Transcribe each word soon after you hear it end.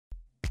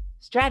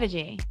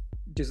strategy,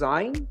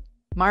 design,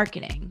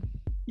 marketing,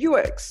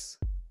 UX,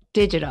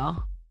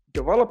 digital.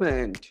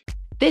 development.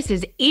 This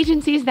is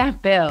Agencies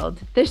That Build.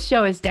 This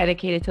show is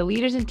dedicated to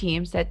leaders and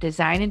teams that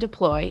design and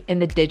deploy in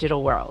the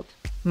digital world.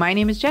 My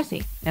name is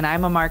Jessie, and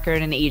I'm a marketer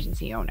and an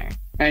agency owner.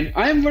 And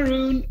I'm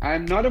Varun.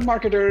 I'm not a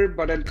marketer,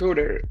 but a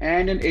coder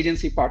and an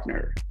agency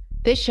partner.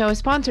 This show is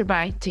sponsored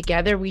by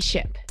Together We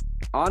Ship.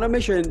 On a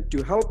mission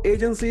to help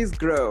agencies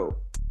grow.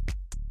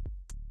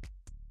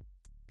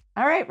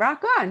 All right,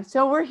 rock on.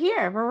 So we're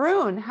here.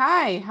 Varun,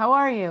 hi, how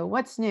are you?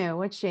 What's new?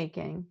 What's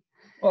shaking?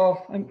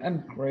 Well,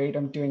 I'm great.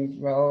 I'm doing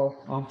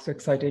well. I'm so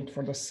excited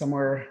for the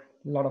summer.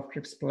 A lot of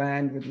trips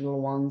planned with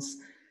little ones.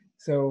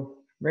 So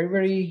very,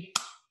 very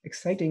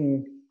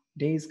exciting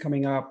days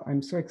coming up.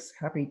 I'm so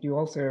happy to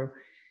also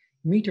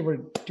meet our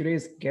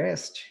today's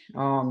guest,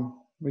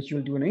 which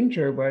you'll do an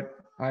intro, but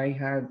I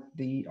had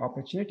the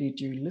opportunity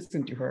to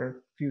listen to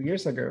her a few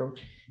years ago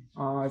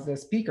as a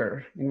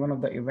speaker in one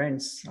of the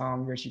events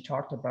where she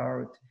talked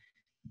about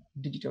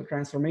digital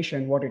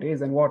transformation, what it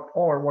is and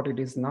what it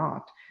is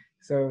not.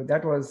 So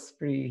that was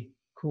pretty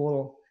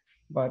cool.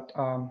 But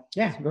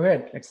yeah, go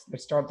ahead.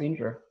 Let's start the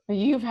intro.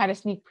 You've had a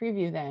sneak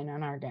preview then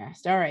on our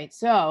guest. All right.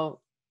 So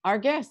our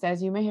guest,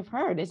 as you may have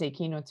heard, is a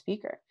keynote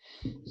speaker.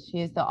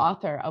 She is the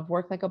author of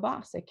Work Like a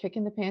Boss, a kick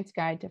in the pants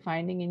guide to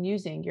finding and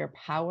using your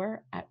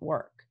power at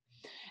work,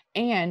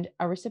 and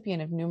a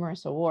recipient of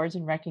numerous awards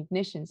and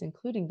recognitions,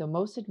 including the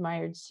most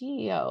admired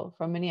CEO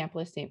from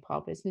Minneapolis-St.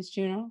 Paul Business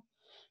Journal,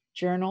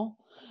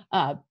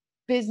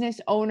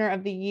 Business Owner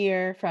of the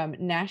Year from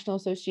National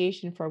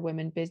Association for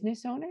Women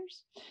Business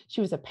Owners. She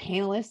was a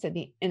panelist at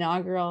the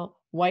inaugural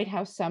White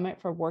House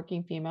Summit for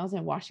Working Females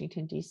in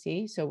Washington,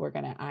 D.C. So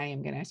I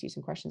am going to ask you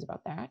some questions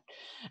about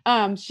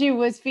that. She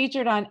was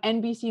featured on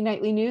NBC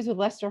Nightly News with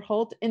Lester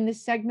Holt in the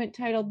segment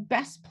titled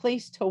Best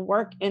Place to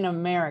Work in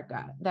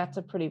America. That's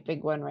a pretty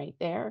big one right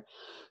there.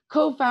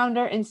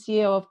 Co-founder and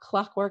CEO of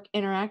Clockwork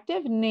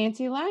Interactive,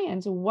 Nancy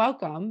Lyons.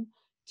 Welcome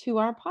to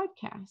our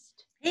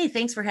podcast. Hey,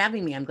 thanks for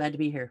having me. I'm glad to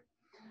be here.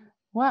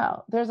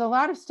 Well, there's a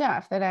lot of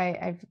stuff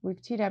that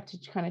we've teed up to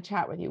kind of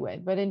chat with you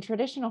with, but in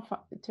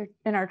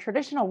our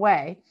traditional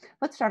way,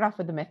 let's start off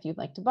with the myth you'd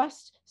like to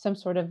bust, some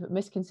sort of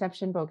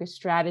misconception, bogus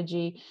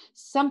strategy,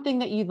 something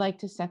that you'd like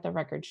to set the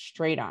record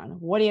straight on.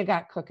 What do you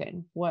got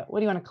cooking? What do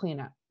you want to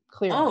clear up?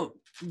 Oh,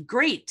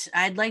 great.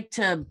 I'd like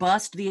to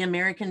bust the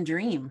American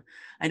dream.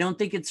 I don't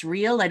think it's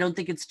real. I don't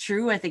think it's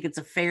true. I think it's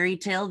a fairy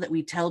tale that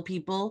we tell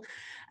people.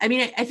 I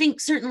mean, I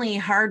think certainly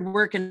hard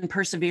work and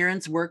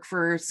perseverance work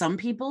for some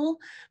people,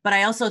 but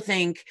I also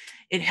think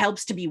it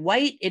helps to be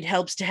white. It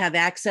helps to have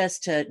access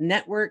to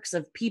networks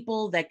of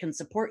people that can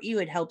support you.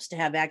 It helps to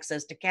have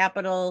access to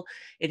capital.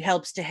 It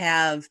helps to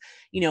have,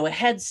 a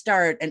head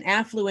start, an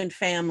affluent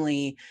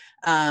family.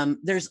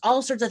 There's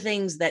all sorts of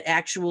things that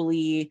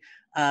actually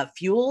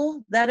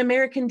fuel that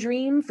American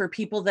dream for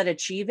people that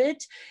achieve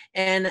it.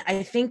 And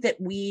I think that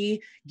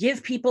we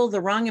give people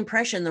the wrong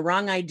impression, the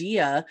wrong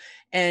idea,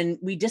 and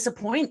we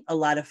disappoint a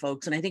lot of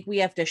folks. And I think we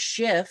have to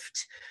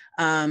shift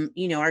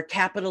our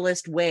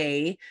capitalist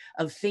way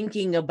of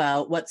thinking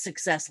about what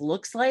success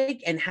looks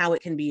like and how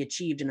it can be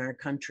achieved in our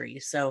country.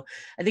 So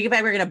I think if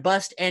I were going to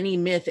bust any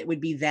myth, it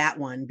would be that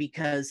one,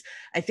 because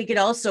I think it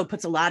also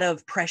puts a lot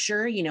of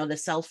pressure, the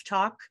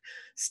self-talk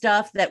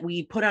stuff that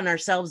we put on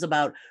ourselves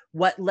about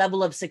what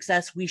level of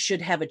success we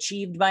should have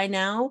achieved by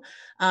now.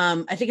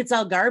 I think it's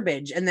all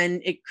garbage. And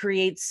then it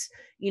creates,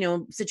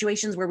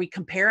 situations where we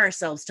compare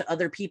ourselves to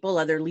other people,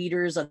 other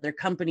leaders, other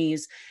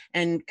companies,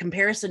 and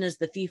comparison is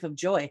the thief of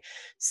joy.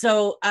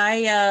 So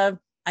I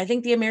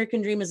think the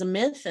American dream is a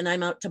myth, and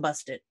I'm out to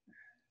bust it.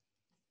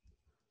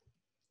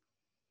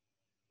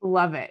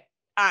 Love it.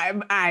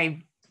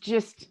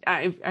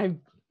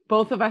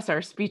 Both of us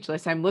are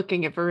speechless. I'm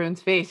looking at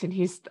Varun's face and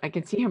I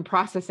can see him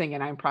processing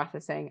and I'm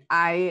processing.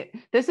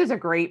 This is a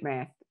great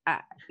myth,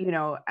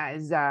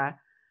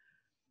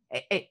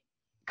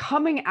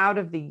 coming out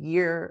of the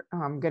year,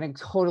 I'm going to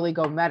totally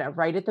go meta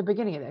right at the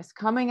beginning of this,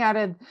 coming out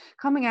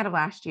of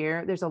last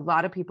year, there's a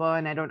lot of people,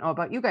 and I don't know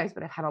about you guys,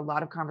 but I've had a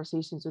lot of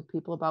conversations with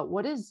people about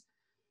what does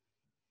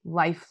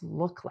life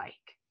look like?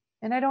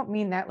 And I don't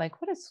mean that like,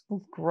 what is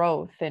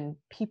growth and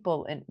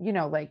people and,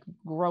 like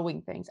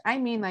growing things. I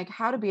mean, like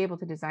how to be able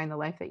to design the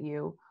life that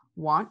you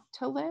want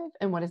to live.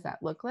 And what does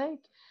that look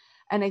like?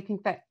 And I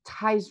think that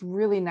ties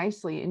really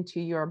nicely into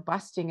your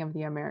busting of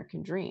the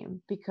American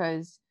dream,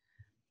 because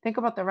think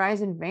about the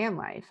rise in van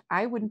life.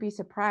 I wouldn't be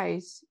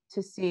surprised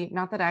to see,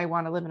 not that I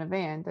want to live in a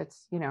van.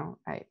 That's,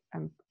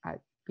 I'm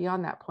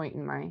beyond that point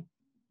in my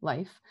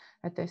life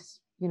at this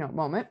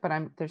moment, but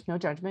there's no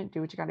judgment, do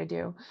what you got to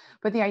do.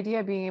 But the idea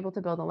of being able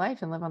to build a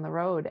life and live on the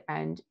road,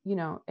 and,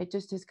 it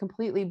just is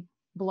completely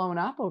blown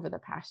up over the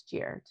past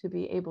year to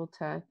be able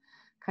to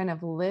kind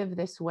of live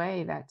this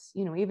way. That's,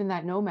 even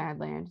that nomad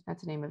land,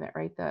 that's the name of it,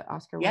 right? The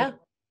Oscar.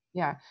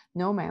 Yeah.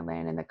 Nomad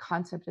land, and the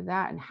concept of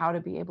that and how to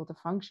be able to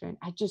function.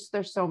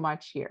 There's so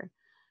much here.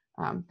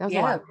 That was a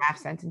lot of half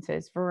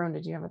sentences. Varun,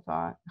 did you have a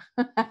thought?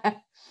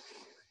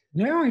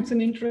 No, it's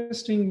an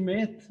interesting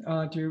myth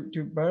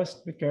to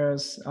burst,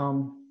 because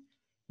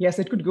Yes,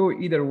 it could go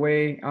either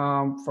way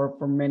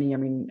for many. I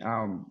mean,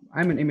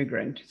 I'm an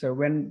immigrant. So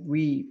when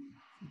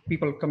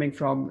people coming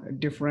from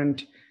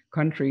different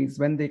countries,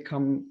 when they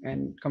come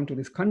to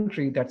this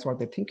country, that's what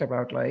they think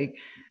about, like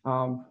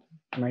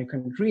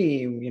American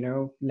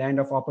dream, land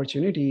of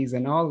opportunities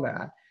and all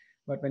that.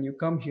 But when you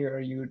come here,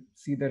 you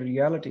see the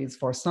realities.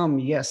 For some,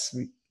 yes,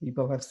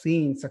 people have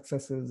seen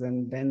successes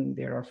and then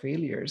there are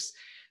failures.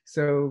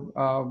 So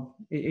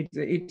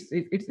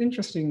it's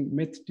interesting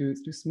myth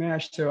to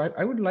smash. So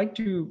I would like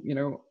to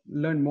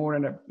learn more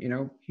and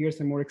hear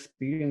some more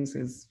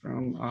experiences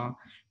from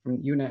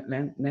you,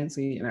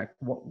 Nancy. And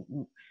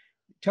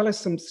tell us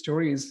some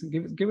stories.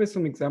 Give us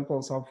some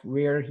examples of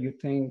where you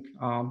think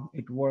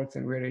it works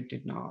and where it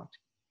did not.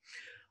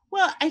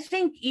 Well, I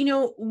think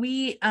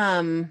we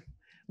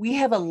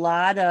have a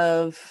lot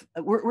of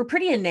we're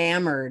pretty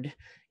enamored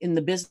in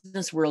the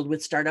business world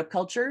with startup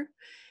culture.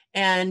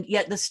 And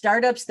yet the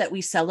startups that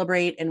we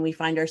celebrate and we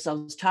find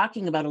ourselves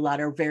talking about a lot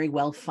are very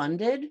well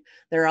funded.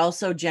 They're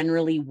also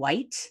generally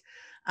white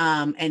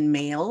and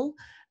male.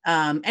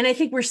 And I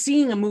think we're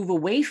seeing a move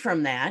away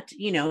from that.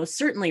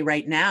 Certainly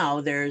right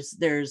now there's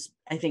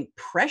I think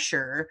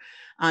pressure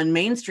on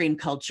mainstream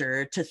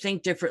culture to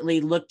think differently,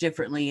 look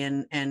differently,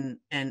 and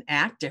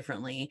act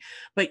differently.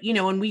 But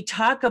when we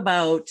talk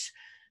about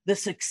the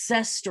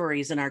success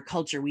stories in our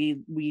culture,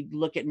 we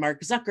look at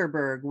Mark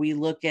Zuckerberg, we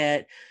look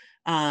at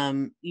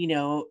Elon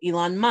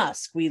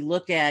Musk, we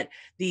look at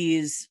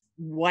these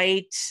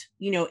white,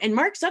 and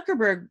Mark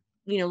Zuckerberg,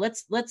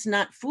 let's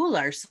not fool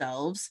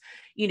ourselves.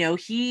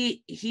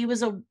 He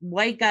was a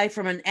white guy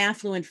from an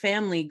affluent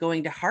family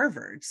going to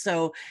Harvard.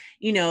 So,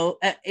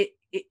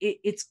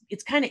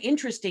 it's kind of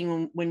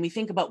interesting when we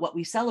think about what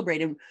we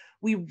celebrate, and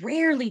we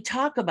rarely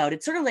talk about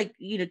it. Sort of like,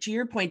 to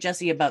your point,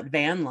 Jesse, about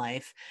van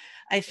life.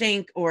 I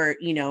think, or,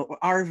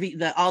 all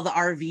the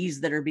RVs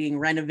that are being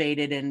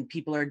renovated and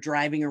people are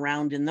driving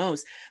around in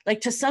those,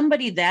 like, to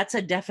somebody, that's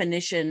a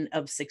definition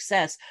of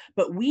success,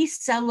 but we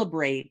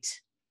celebrate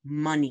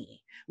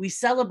money. We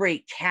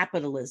celebrate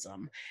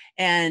capitalism,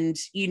 and,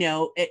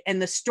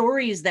 and the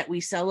stories that we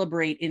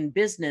celebrate in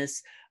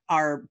business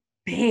are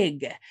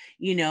big.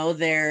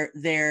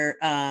 They're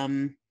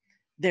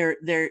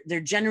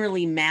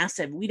generally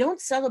massive. We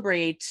don't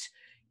celebrate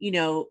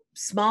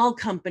small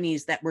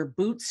companies that were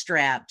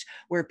bootstrapped,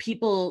 where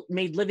people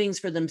made livings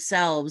for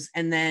themselves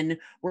and then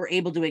were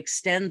able to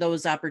extend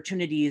those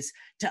opportunities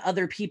to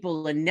other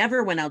people and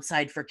never went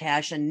outside for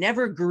cash and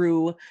never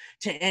grew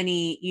to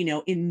any,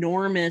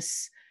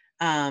 enormous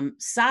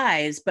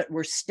size, but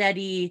were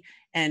steady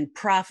and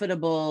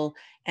profitable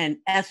and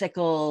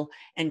ethical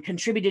and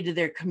contributed to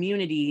their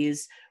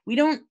communities. We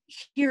don't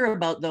hear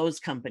about those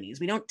companies.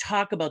 We don't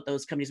talk about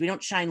those companies. We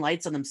don't shine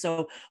lights on them.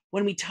 So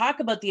when we talk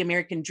about the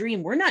American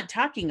dream, we're not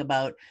talking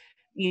about,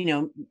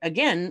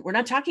 again, we're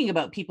not talking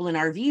about people in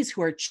RVs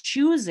who are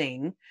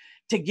choosing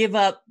to give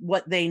up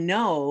what they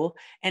know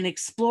and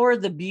explore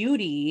the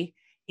beauty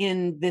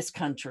in this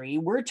country.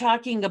 We're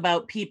talking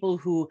about people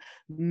who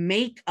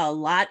make a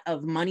lot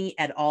of money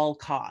at all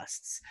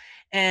costs.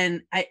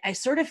 And I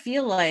sort of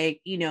feel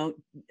like,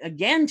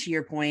 again, to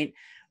your point,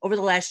 over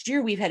the last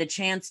year, we've had a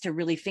chance to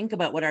really think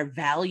about what our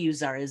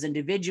values are as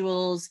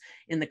individuals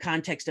in the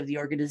context of the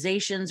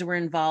organizations we're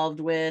involved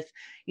with.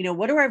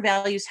 What are our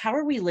values? How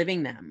are we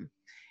living them?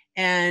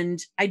 And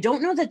I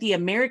don't know that the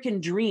American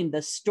dream,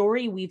 the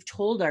story we've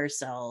told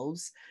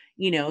ourselves,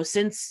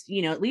 since,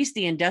 at least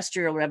the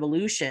Industrial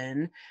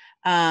Revolution,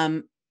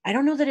 I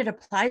don't know that it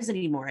applies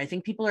anymore. I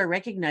think people are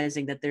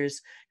recognizing that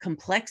there's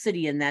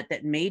complexity in that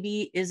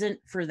maybe isn't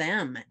for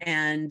them,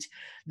 and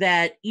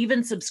that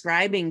even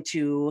subscribing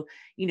to,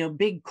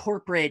 big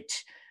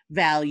corporate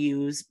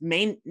values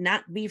may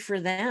not be for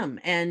them.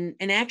 And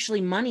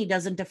actually money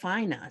doesn't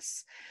define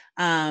us.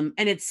 And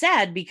it's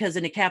sad because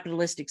in a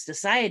capitalistic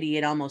society,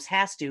 it almost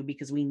has to,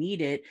 because we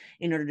need it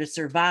in order to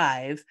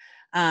survive.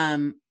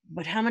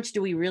 But how much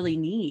do we really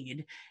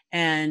need?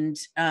 And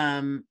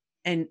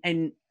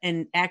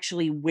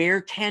actually,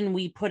 where can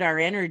we put our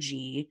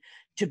energy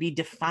to be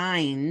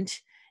defined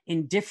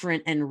in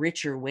different and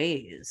richer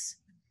ways?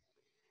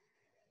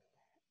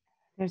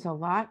 There's a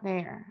lot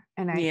there.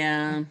 And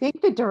I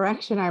think the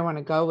direction I want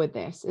to go with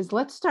this is,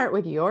 let's start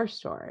with your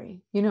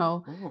story.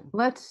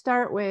 Let's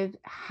start with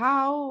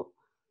how,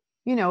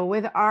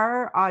 with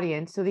our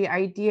audience. So the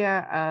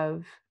idea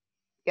of,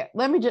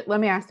 let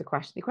me ask the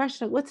question.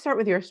 Let's start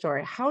with your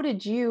story. How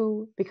did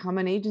you become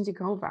an agency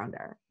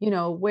co-founder?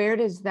 Where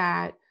does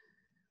that,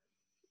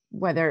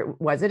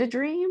 was it a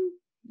dream?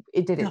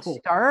 Did it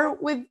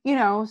start with,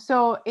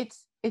 so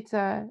it's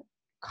a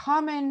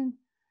common,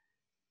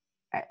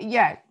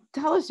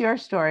 tell us your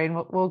story and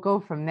we'll go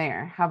from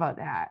there. How about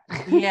that?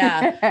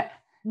 Yeah.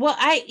 Well,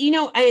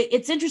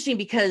 it's interesting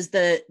because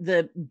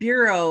the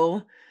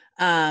Bureau,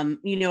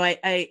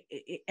 I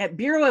at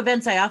Bureau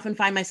events, I often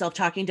find myself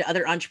talking to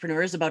other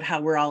entrepreneurs about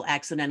how we're all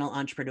accidental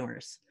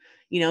entrepreneurs.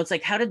 It's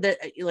like, how did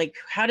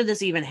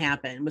this even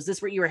happen? Was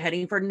this what you were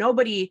heading for?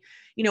 Nobody,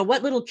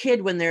 what little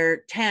kid when they're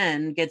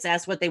 10 gets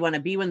asked what they want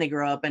to be when they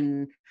grow up,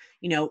 and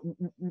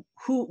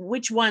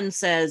which one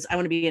says, I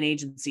want to be an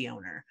agency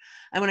owner?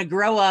 I want to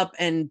grow up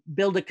and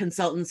build a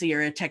consultancy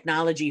or a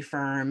technology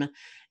firm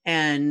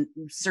and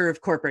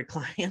serve corporate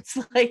clients.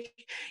 Like,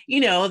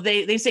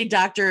 they say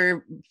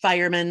doctor,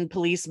 fireman,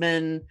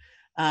 policeman,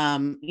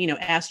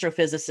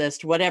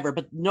 astrophysicist, whatever,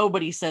 but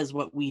nobody says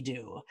what we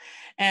do.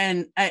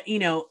 And,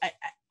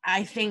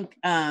 I think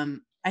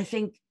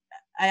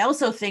I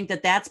also think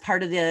that that's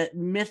part of the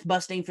myth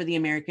busting for the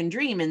American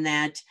dream, in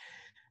that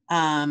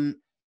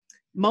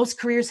most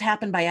careers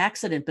happen by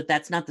accident, but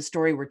that's not the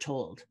story we're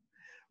told,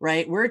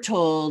 right? We're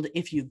told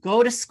if you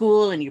go to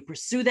school and you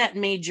pursue that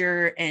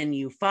major and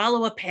you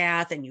follow a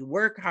path and you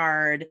work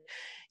hard,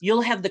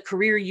 you'll have the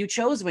career you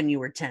chose when you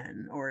were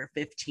 10 or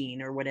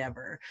 15 or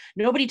whatever.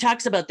 Nobody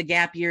talks about the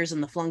gap years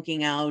and the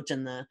flunking out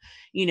and the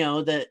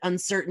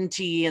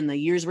uncertainty and the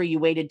years where you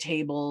waited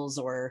tables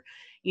or,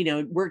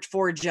 worked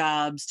 4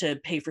 jobs to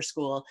pay for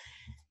school.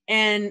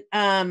 And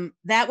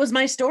that was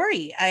my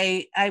story.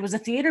 I was a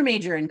theater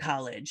major in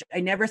college.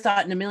 I never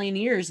thought in a million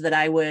years that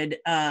I would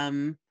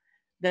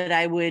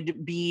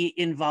be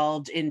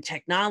involved in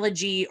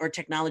technology or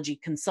technology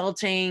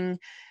consulting.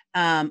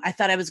 I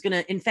thought I was going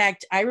to, in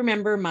fact, I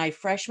remember my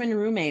freshman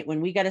roommate,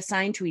 when we got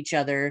assigned to each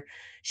other,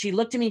 she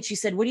looked at me and she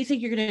said, what do you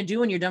think you're going to do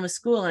when you're done with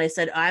school? And I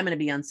said, I'm going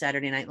to be on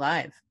Saturday Night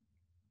Live.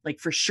 Like,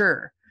 for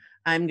sure.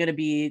 I'm going to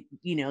be,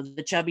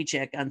 the chubby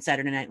chick on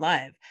Saturday Night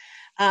Live.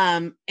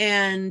 That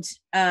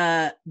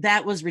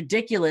was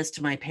ridiculous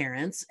to my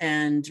parents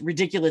and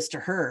ridiculous to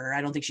her.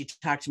 I don't think she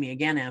talked to me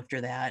again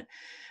after that.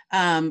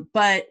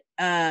 But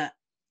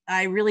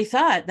I really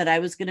thought that I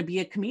was going to be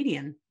a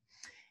comedian.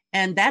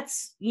 And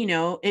that's,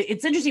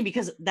 it's interesting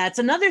because that's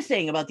another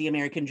thing about the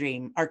American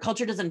dream. Our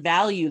culture doesn't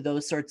value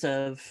those sorts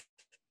of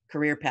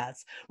career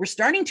paths. We're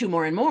starting to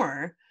more and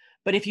more.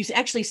 But if you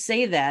actually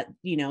say that,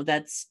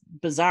 that's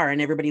bizarre. And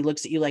everybody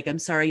looks at you like, I'm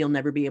sorry, you'll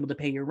never be able to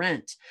pay your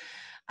rent.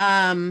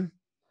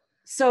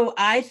 So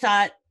I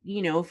thought,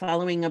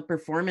 following a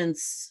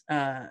performance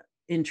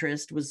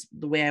interest was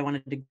the way I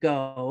wanted to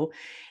go.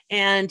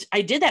 And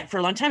I did that for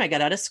a long time. I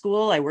got out of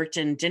school. I worked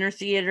in dinner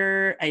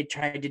theater. I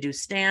tried to do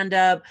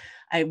stand-up.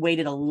 I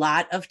waited a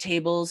lot of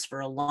tables for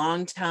a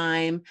long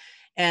time.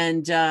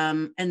 And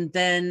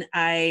then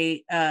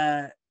I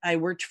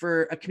worked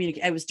for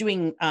I was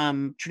doing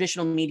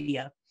traditional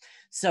media.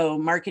 So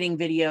marketing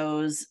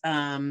videos,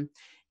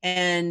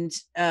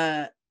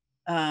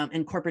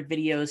 and corporate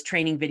videos,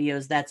 training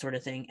videos, that sort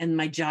of thing. And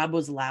my job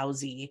was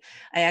lousy.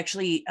 I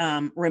actually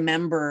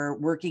remember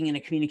working in a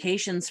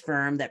communications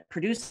firm that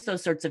produced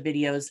those sorts of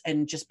videos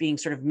and just being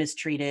sort of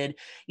mistreated.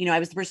 I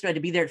was the person who had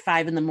to be there at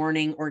 5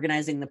 a.m,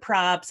 organizing the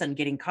props and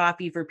getting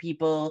coffee for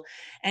people.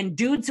 And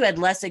dudes who had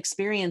less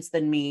experience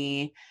than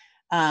me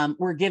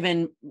were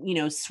given,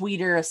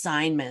 sweeter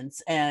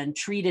assignments and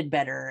treated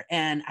better.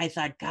 And I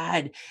thought,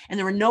 God, and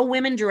there were no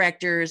women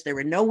directors, there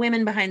were no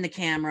women behind the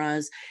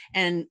cameras.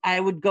 And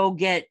I would go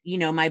get,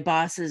 my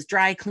boss's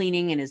dry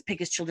cleaning and pick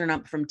his children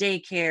up from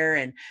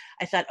daycare. And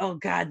I thought, oh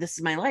God, this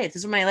is my life.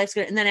 This is what my life's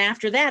going to. And then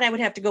after that, I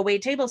would have to go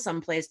wait tables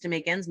someplace to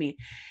make ends meet.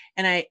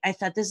 And I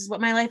thought, this is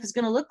what my life is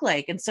going to look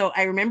like. And so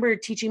I remember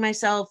teaching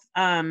myself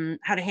how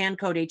to hand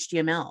code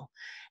HTML.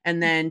 And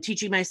then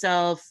teaching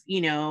myself,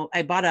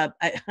 I bought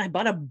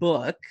a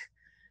book.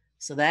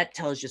 So that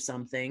tells you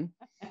something.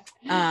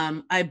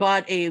 I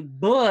bought a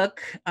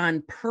book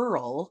on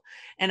Perl,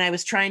 and I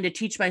was trying to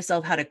teach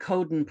myself how to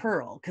code in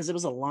Perl because it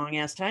was a long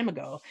ass time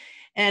ago.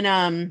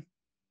 And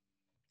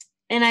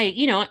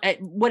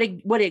what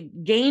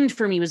it gained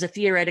for me was a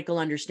theoretical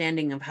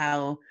understanding of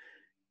how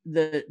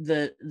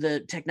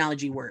the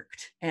technology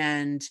worked.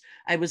 And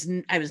I was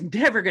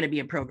never going to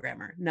be a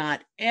programmer,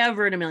 not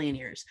ever in a million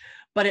years.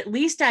 But at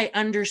least I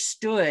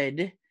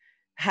understood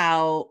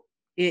how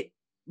it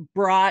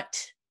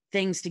brought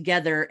things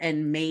together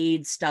and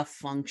made stuff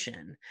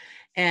function.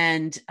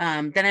 And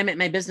then I met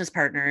my business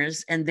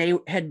partners, and they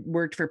had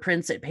worked for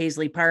Prince at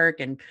Paisley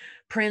Park, and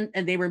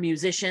they were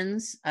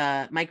musicians.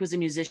 Mike was a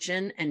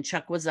musician, and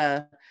Chuck was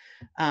a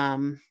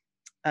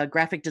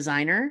graphic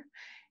designer.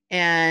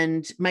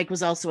 And Mike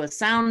was also a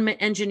sound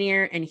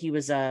engineer, and he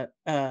was a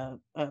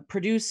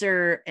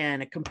producer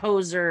and a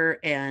composer.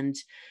 And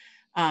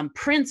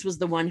Prince was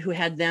the one who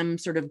had them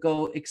sort of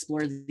go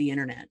explore the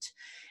internet.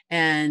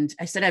 And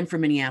I said, I'm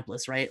from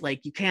Minneapolis, right?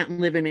 Like, you can't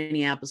live in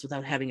Minneapolis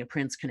without having a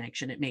Prince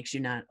connection. It makes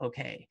you not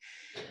okay.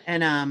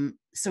 And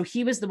so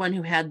he was the one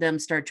who had them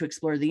start to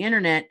explore the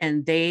internet,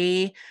 and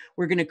they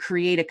were going to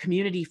create a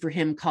community for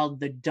him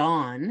called The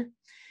Dawn,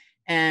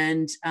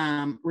 and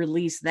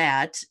release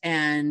that.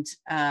 And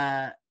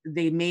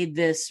they made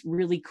this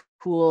really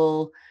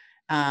cool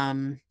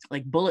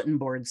like bulletin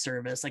board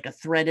service, like a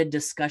threaded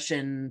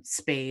discussion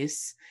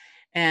space.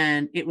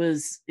 And it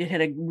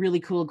had a really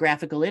cool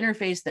graphical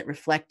interface that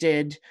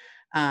reflected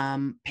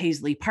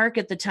Paisley Park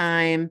at the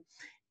time.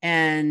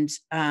 And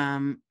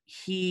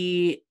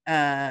he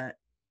fired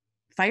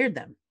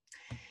them.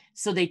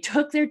 So they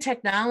took their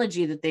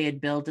technology that they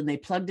had built and they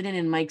plugged it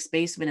in Mike's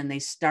basement, and they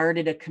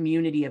started a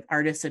community of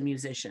artists and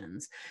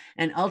musicians.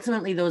 And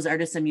ultimately those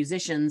artists and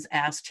musicians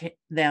asked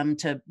them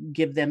to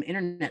give them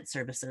internet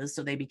services.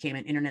 So they became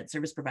an internet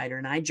service provider,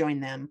 and I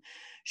joined them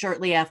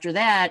shortly after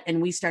that.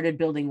 And we started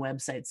building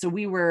websites. So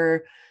we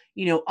were,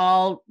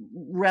 all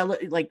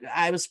like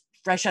I was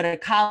fresh out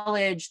of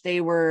college. They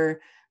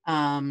were,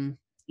 we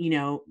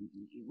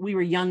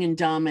were young and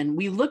dumb, and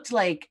we looked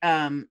like,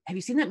 have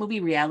you seen that movie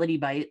Reality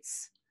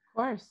Bites? Of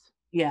course.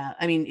 Yeah.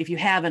 I mean, if you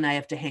haven't, I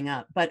have to hang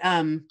up, but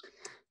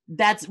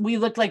we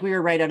looked like we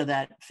were right out of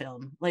that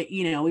film. Like,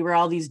 we were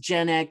all these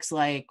Gen X,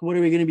 like, what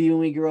are we going to be when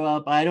we grow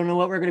up? I don't know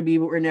what we're going to be,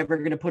 but we're never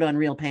going to put on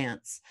real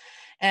pants.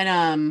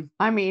 And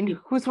I mean,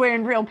 who's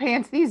wearing real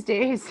pants these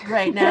days?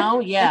 Right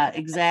now? Yeah,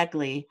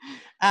 exactly.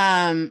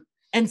 And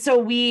so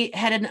we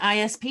had an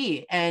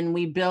ISP, and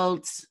we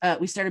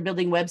started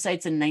building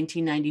websites in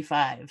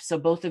 1995. So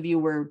both of you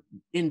were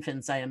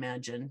infants, I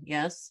imagine.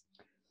 Yes?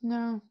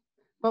 No,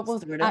 but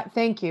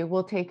thank you.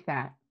 We'll take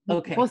that.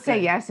 Okay. We'll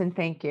say yes and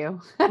thank you.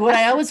 What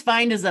I always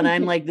find is that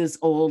I'm like this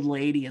old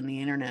lady in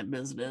the internet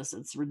business.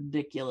 It's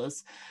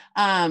ridiculous.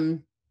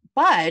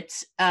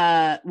 But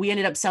we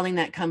ended up selling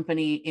that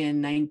company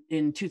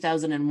in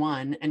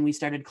 2001, and we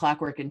started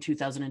Clockwork in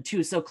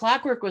 2002. So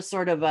Clockwork was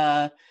sort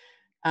of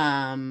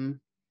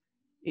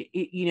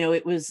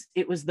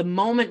it was the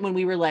moment when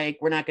we were like,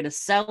 we're not going to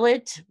sell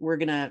it. We're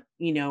going to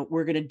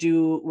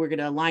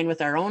align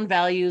with our own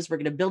values. We're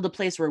going to build a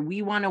place where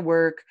we want to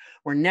work.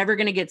 We're never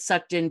going to get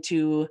sucked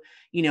into,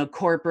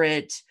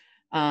 corporate.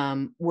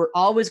 We're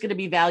always going to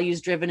be values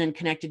driven and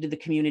connected to the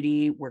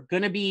community. We're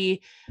going to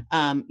be,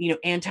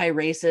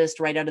 anti-racist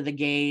right out of the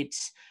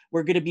gate.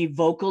 We're going to be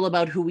vocal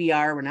about who we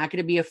are. We're not going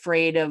to be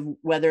afraid of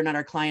whether or not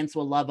our clients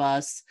will love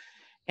us.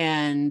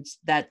 And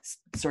that's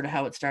sort of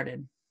how it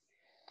started.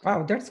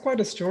 Wow, that's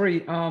quite a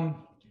story.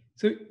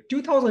 So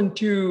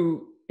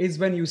 2002 is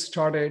when you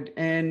started,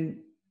 and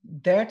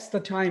that's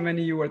the time when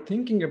you were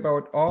thinking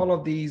about all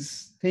of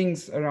these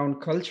things around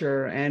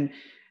culture and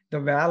the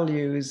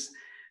values.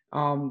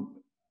 And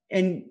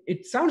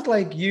it sounds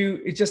like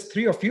it's just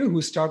three of you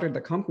who started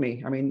the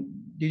company. I mean,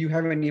 do you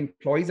have any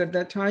employees at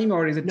that time,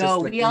 or is it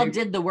just like we all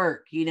did the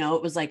work?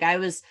 It was like I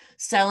was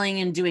selling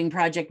and doing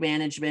project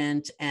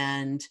management,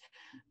 and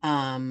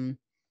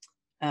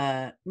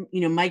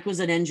Mike was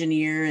an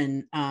engineer,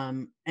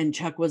 and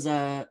Chuck was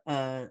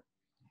a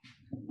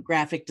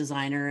graphic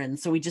designer. And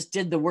so we just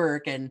did the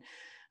work, and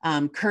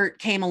Kurt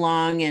came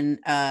along, and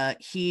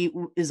he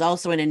is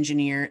also an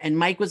engineer, and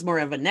Mike was more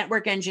of a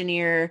network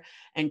engineer,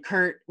 and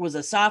Kurt was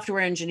a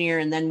software engineer.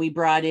 And then we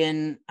brought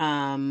in,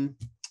 I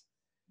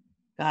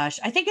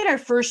think in our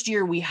first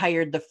year, we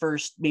hired the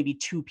first maybe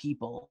 2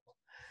 people.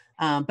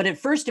 But at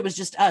first it was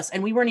just us,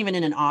 and we weren't even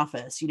in an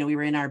office. We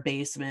were in our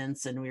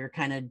basements, and we were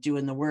kind of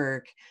doing the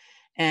work,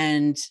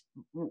 and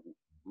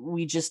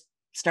we just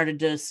started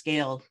to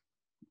scale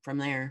from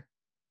there.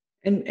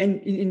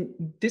 And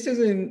this is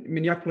in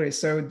Minneapolis,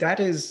 so that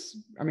is,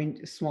 I mean,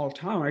 a small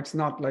town. It's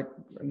not a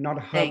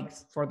hub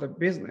Thanks. for the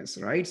business,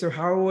 right? So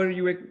how were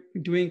you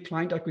doing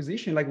client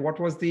acquisition? Like,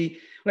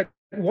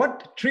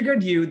 what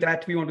triggered you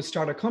that we want to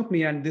start a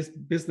company and this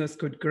business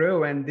could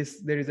grow and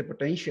there is a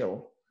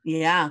potential?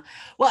 Yeah.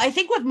 Well, I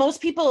think what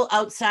most people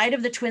outside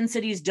of the Twin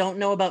Cities don't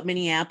know about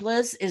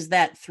Minneapolis is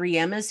that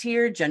 3M is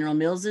here, General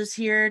Mills is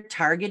here,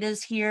 Target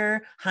is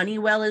here,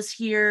 Honeywell is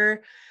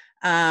here.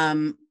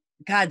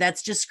 God,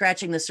 that's just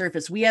scratching the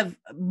surface. We have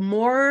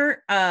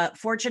more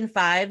Fortune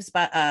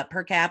 5s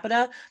per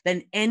capita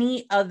than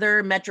any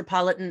other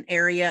metropolitan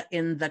area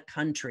in the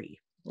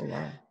country. Oh,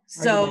 wow.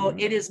 So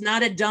it is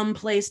not a dumb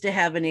place to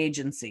have an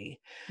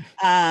agency.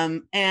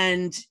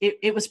 And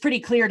it was pretty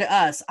clear to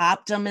us.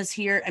 Optum is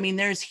here. I mean,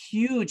 there's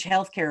huge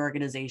healthcare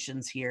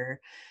organizations here.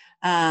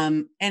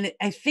 And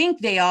I think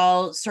they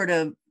all sort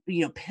of,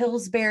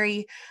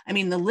 Pillsbury, I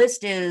mean, the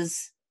list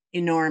is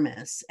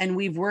enormous, and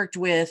we've worked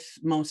with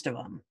most of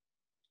them.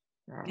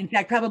 Wow. In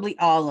fact, probably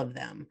all of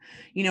them.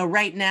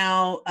 Right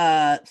now,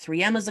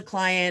 3M is a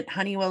client,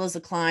 Honeywell is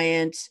a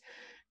client,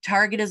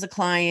 Target is a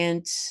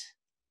client.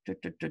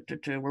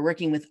 We're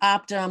working with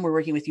Optum. We're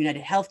working with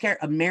United Healthcare.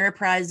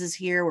 Ameriprise is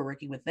here. We're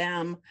working with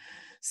them.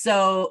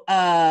 So,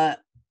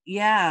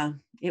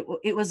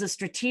 it was a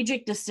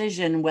strategic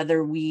decision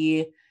whether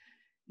we,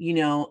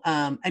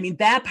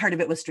 that part of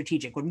it was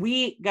strategic. When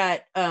we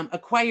got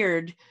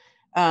acquired,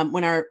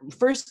 when our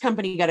first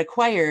company got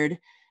acquired,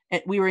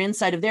 we were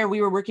inside of there.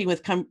 We were working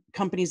with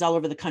companies all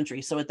over the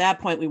country. So at that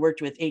point, we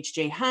worked with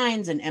H.J.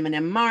 Heinz and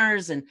M&M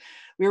Mars, and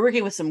we were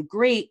working with some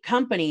great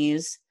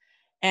companies.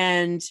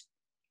 And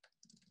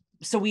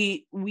so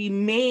we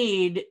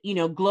made,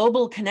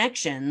 global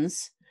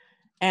connections,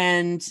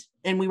 and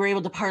we were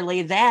able to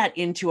parlay that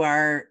into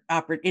our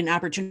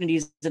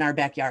opportunities in our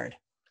backyard.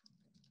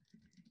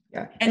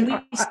 Yeah.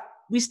 And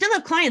we still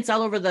have clients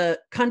all over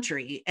the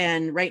country.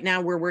 And right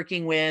now we're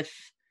working with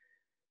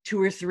 2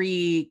 or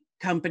 3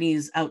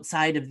 companies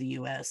outside of the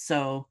US.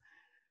 So.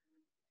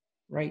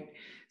 Right.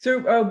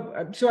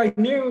 So I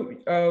know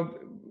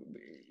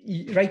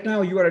right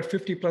now you are at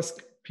 50 plus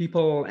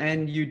people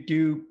and you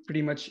do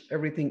pretty much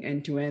everything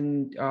end to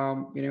end,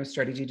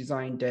 strategy,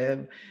 design,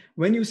 dev.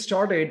 When you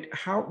started,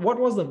 what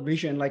was the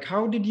vision? Like,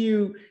 how did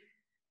you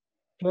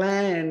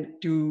plan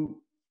to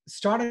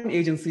start an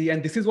agency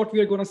and this is what we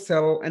are going to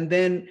sell? And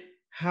then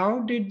how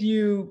did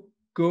you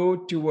go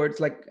towards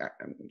like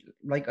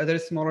other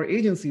smaller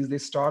agencies? They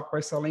start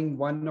by selling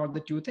one or the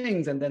two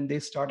things, and then they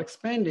start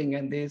expanding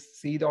and they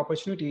see the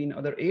opportunity in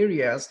other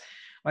areas.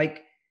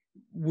 Like,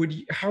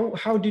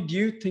 how did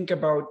you think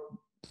about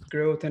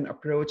growth and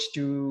approach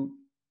to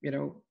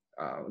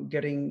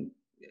getting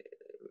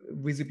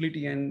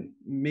visibility and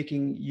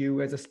making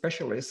you as a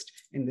specialist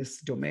in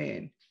this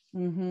domain?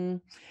 Mm-hmm.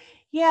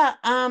 Yeah,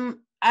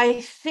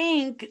 I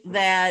think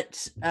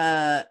that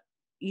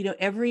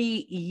every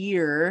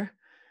year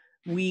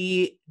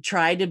we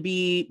try to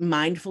be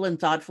mindful and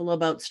thoughtful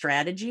about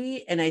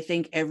strategy, and I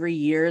think every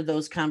year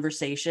those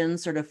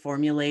conversations sort of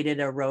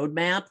formulated a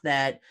roadmap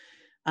that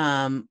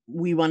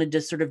we wanted to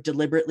sort of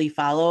deliberately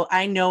follow.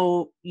 I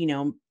know,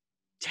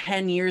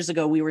 10 years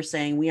ago we were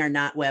saying we are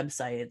not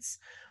websites.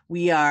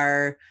 We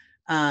are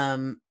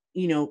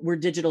we're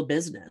digital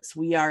business.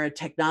 We are a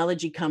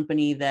technology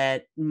company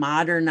that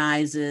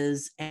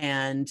modernizes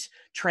and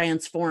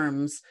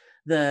transforms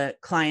the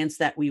clients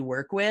that we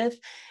work with.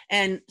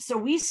 And so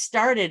we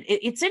started,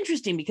 it's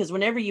interesting because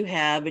whenever you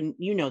have, and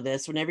you know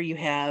this, whenever you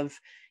have,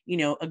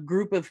 a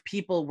group of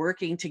people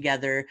working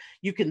together,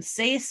 you can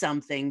say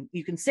something,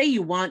 you can say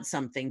you want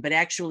something, but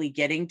actually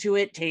getting to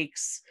it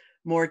takes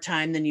more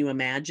time than you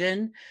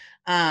imagine.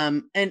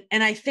 And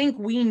I think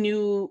we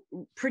knew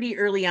pretty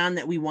early on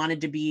that we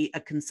wanted to be a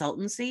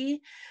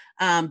consultancy,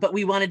 but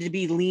we wanted to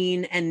be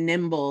lean and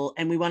nimble,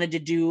 and we wanted to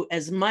do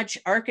as much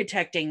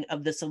architecting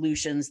of the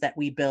solutions that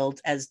we built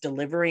as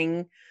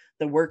delivering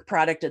the work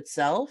product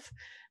itself.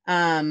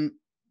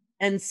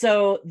 And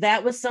so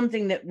that was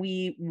something that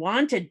we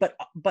wanted,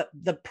 but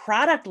the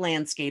product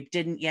landscape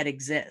didn't yet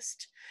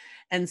exist.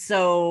 And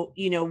so,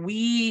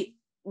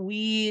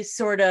 we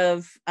sort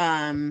of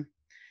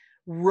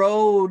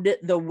rode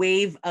the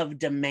wave of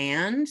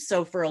demand.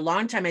 So for a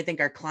long time, I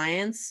think our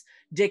clients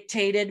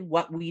dictated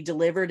what we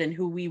delivered and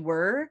who we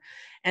were.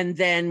 And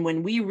then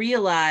when we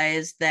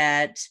realized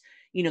that,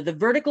 the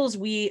verticals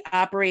we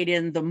operate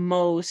in the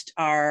most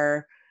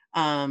are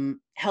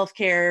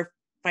healthcare,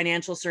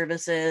 financial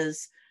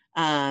services,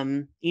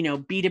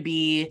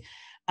 B2B,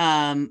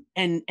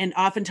 and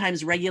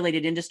oftentimes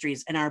regulated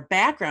industries. And our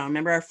background,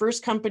 remember, our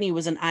first company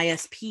was an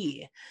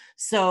ISP.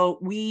 So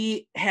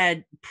we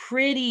had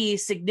pretty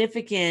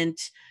significant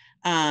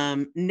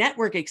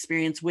network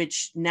experience,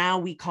 which now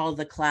we call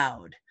the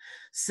cloud.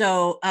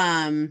 So,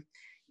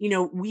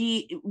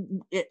 we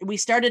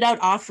started out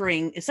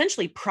offering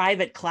essentially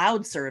private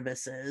cloud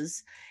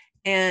services.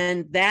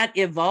 And that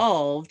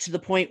evolved to the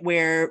point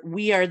where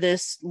we are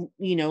this,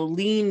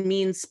 lean,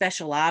 mean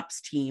special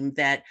ops team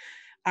that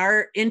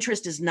our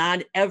interest is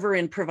not ever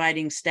in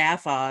providing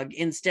staff aug.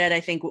 Instead,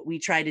 I think what we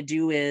try to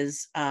do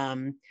is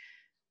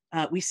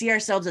we see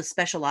ourselves as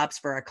special ops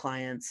for our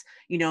clients.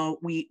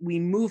 We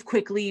move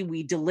quickly,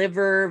 we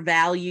deliver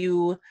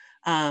value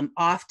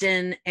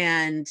often,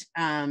 and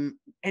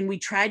we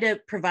try to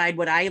provide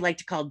what I like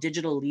to call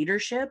digital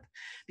leadership,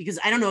 because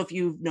I don't know if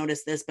you've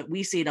noticed this, but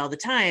we see it all the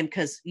time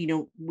because,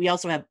 we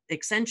also have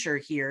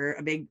Accenture here,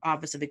 a big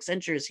office of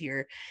Accenture is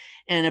here,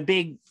 and a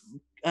big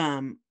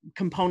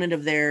component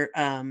of their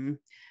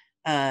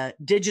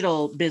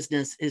digital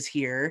business is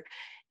here.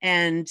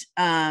 And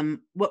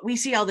what we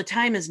see all the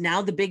time is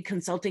now the big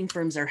consulting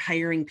firms are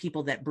hiring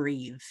people that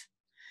breathe.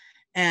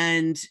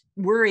 And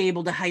we're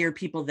able to hire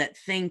people that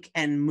think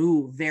and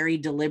move very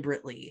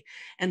deliberately.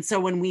 And so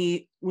when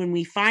we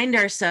find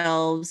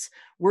ourselves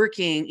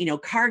working,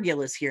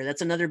 Cargill is here.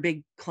 That's another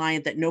big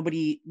client that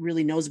nobody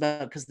really knows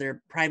about because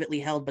they're privately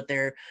held, but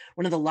they're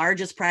one of the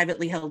largest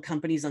privately held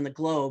companies on the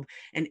globe.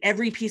 And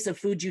every piece of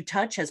food you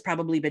touch has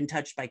probably been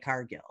touched by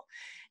Cargill.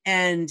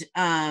 And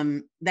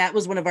that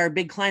was one of our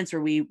big clients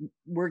where we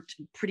worked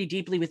pretty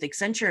deeply with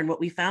Accenture. And what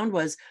we found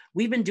was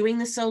we've been doing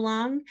this so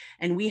long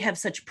and we have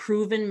such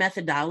proven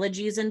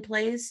methodologies in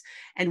place,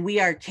 and we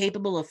are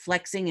capable of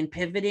flexing and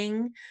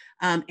pivoting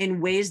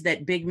in ways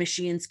that big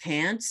machines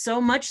can't, so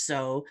much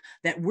so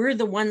that we're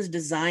the ones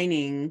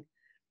designing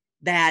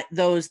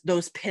those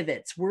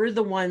pivots. We're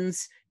the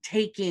ones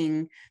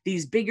taking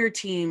these bigger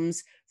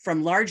teams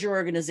from larger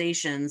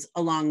organizations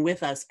along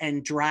with us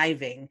and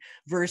driving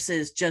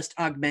versus just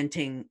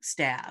augmenting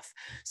staff.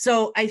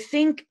 So I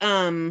think,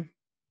 I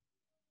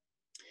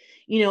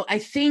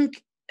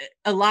think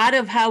a lot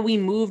of how we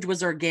moved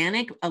was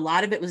organic. A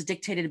lot of it was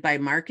dictated by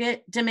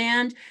market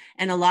demand.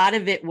 And a lot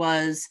of it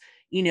was,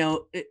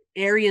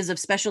 areas of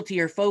specialty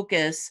or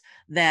focus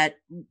that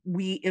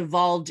we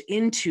evolved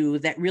into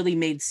that really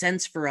made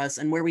sense for us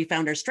and where we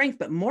found our strength,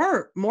 but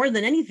more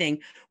than anything,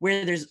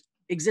 where there's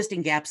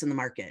existing gaps in the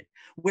market,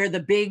 where the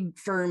big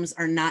firms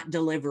are not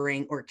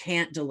delivering or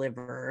can't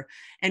deliver,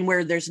 and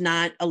where there's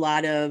not a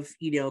lot of,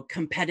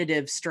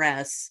 competitive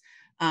stress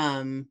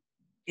in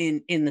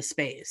the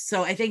space.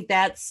 So I think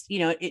that's,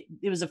 it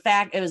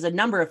was a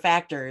number of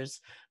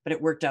factors, but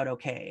it worked out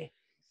okay.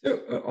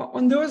 So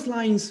on those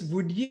lines,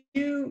 would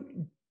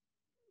you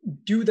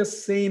do the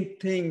same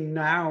thing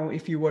now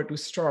if you were to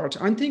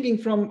start? I'm thinking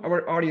from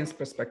our audience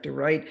perspective,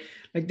 right?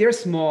 Like they're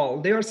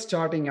small, they are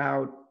starting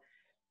out.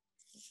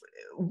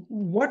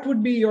 What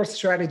would be your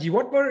strategy?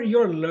 What were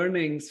your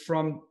learnings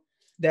from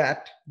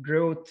that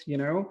growth,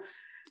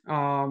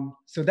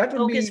 so that would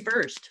Focus be,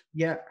 first.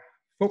 yeah,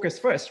 focus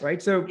first,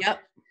 right? So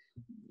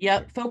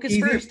Yep. Focus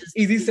first.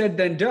 Easy said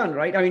than done,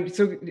 right? I mean,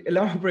 so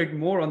elaborate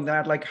more on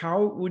that. Like,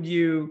 how would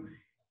you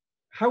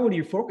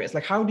focus?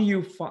 Like, how do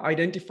you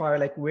identify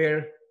like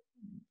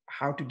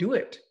how to do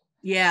it?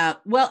 Yeah.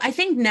 Well, I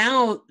think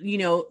now,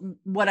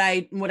 what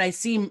I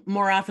see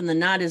more often than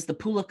not is the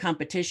pool of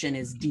competition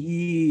is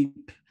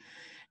deep.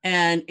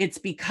 And it's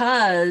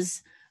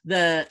because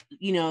there's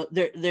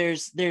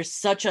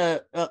such an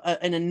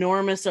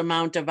enormous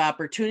amount of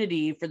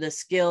opportunity for the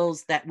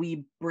skills that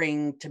we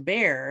bring to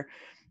bear.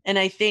 And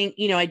I think,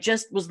 I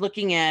just was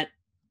looking at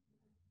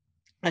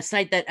a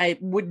site that I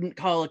wouldn't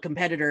call a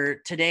competitor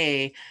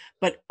today,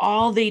 but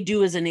all they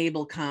do is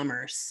enable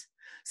commerce.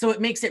 So it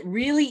makes it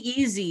really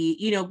easy,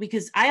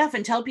 because I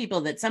often tell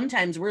people that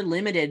sometimes we're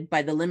limited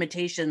by the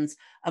limitations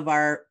of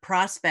our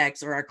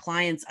prospects or our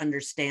clients'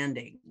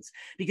 understandings,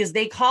 because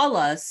they call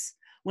us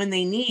when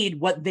they need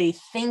what they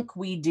think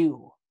we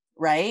do,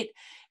 right?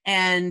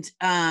 And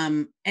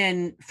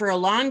for a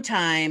long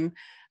time,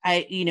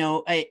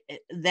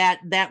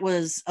 that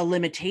was a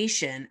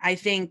limitation. I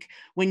think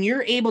when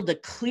you're able to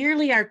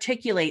clearly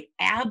articulate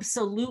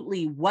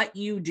absolutely what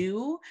you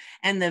do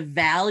and the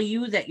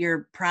value that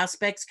your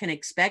prospects can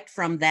expect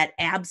from that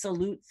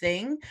absolute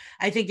thing,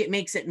 I think it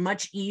makes it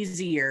much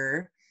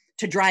easier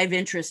to drive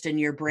interest in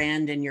your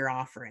brand and your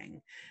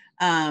offering.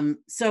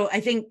 So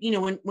I think,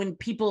 when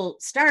people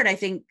start, I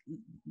think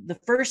the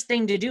first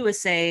thing to do is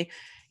say,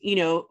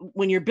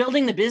 when you're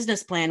building the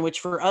business plan,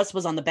 which for us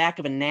was on the back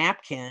of a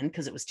napkin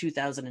because it was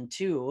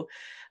 2002,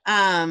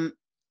 I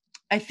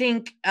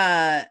think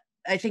when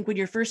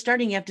you're first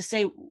starting, you have to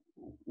say,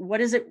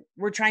 what is it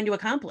we're trying to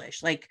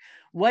accomplish? Like,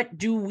 what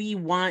do we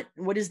want?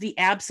 What is the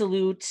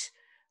absolute,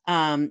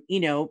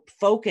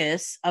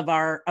 focus of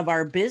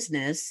our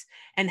business,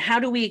 and how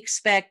do we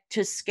expect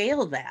to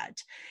scale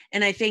that?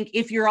 And I think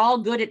if you're all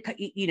good at,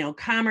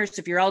 commerce,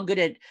 if you're all good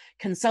at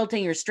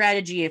consulting or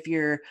strategy, if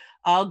you're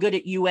all good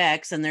at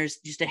UX and there's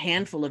just a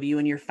handful of you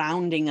and you're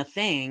founding a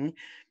thing,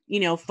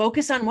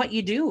 focus on what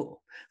you do.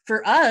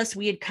 For us,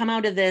 we had come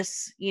out of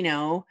this,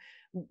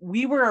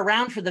 we were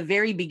around for the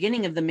very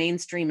beginning of the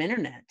mainstream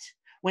internet,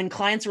 when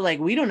clients were like,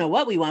 we don't know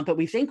what we want, but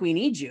we think we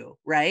need you,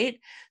 right?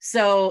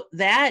 So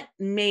that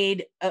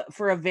made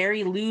for a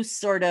very loose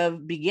sort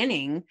of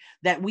beginning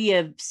that we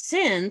have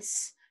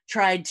since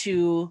tried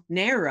to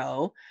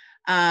narrow.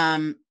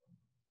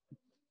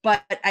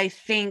 But I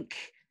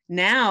think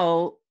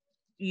now,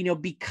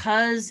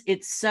 because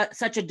it's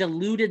such a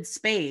diluted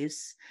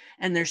space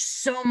and there's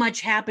so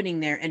much happening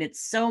there and it's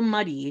so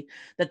muddy,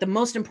 that the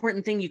most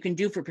important thing you can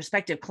do for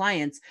prospective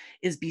clients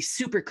is be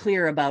super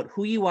clear about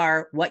who you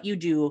are, what you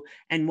do,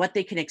 and what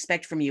they can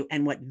expect from you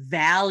and what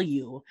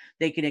value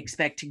they can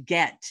expect to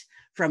get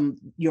from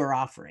your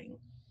offering.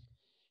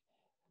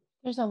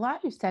 There's a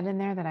lot you said in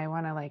there that I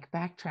want to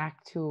backtrack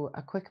to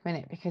a quick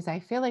minute, because I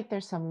feel like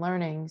there's some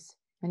learnings,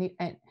 and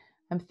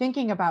I'm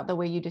thinking about the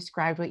way you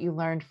described what you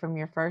learned from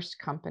your first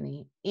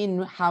company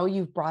in how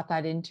you've brought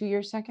that into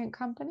your second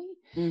company,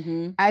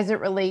 as it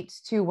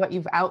relates to what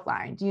you've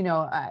outlined.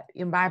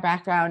 My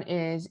background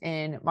is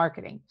in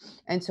marketing.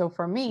 And so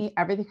for me,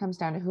 everything comes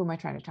down to who am I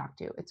trying to talk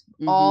to? It's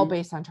all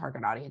based on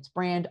target audience,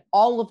 brand,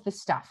 all of the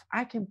stuff.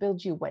 I can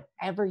build you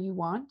whatever you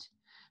want,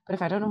 but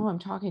if I don't know who I'm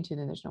talking to,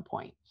 then there's no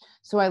point.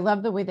 So I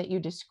love the way that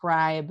you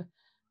describe,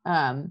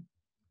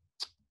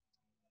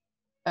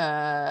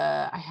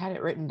 I had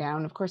it written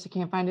down. Of course, I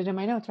can't find it in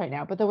my notes right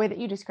now, but the way that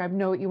you describe,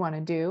 know what you want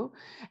to do.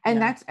 And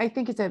that's, I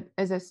think as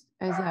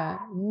a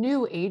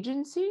new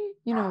agency,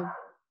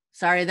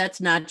 Sorry, that's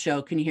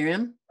Nacho. Can you hear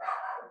him?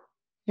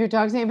 Your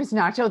dog's name is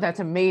Nacho.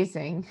 That's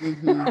amazing.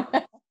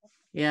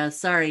 Yeah,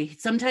 sorry.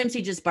 Sometimes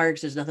he just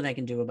barks. There's nothing I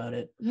can do about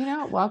it.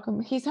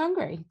 Welcome. He's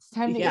hungry. It's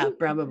time to eat. Yeah,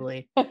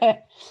 probably.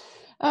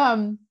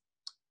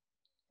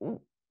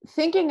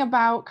 Thinking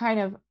about kind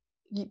of,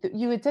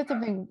 you had said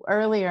something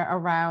earlier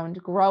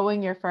around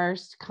growing your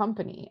first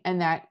company,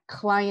 and that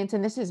clients,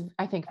 and this is,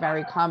 I think,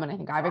 very common. I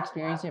think I've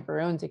experienced it,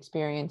 Varun's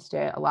experienced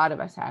it, a lot of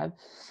us have,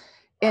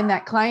 in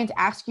that clients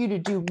ask you to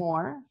do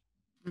more.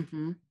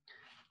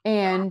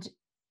 And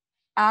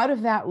out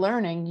of that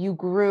learning, you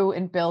grew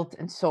and built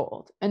and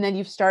sold. And then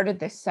you've started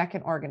this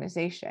second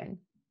organization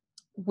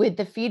with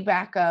the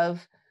feedback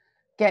of,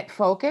 get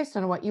focused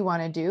on what you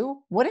want to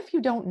do. What if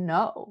you don't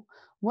know?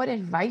 What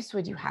advice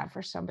would you have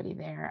for somebody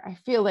there? I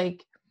feel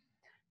like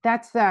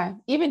that's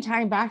even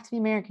tying back to the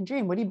American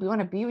dream. What do you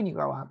want to be when you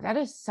grow up? That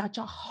is such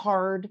a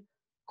hard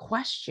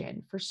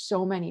question for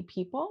so many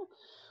people.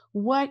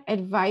 What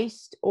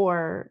advice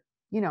or,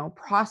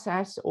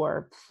 process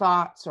or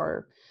thoughts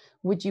or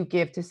would you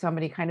give to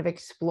somebody kind of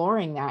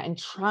exploring that and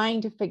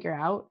trying to figure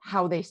out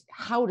how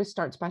to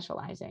start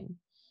specializing?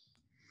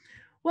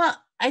 Well,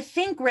 I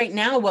think right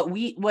now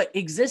what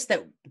exists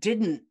that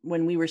didn't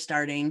when we were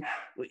starting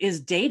is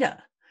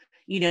data.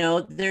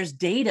 There's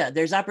data,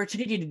 there's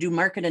opportunity to do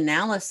market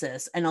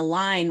analysis and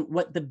align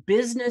what the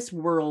business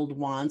world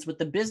wants, what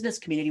the business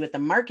community, what the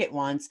market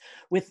wants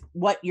with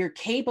what you're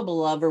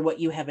capable of or what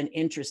you have an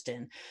interest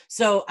in.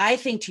 So I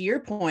think to your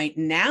point,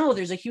 now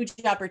there's a huge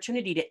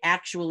opportunity to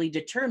actually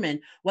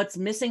determine what's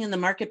missing in the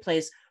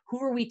marketplace. Who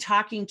are we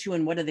talking to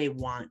and what do they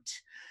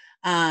want?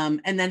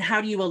 And then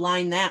how do you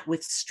align that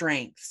with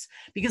strengths?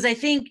 Because I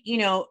think,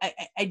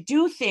 I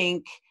do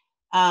think,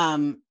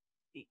 while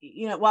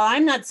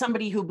I'm not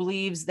somebody who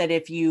believes that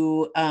if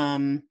you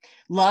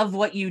love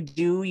what you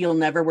do, you'll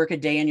never work a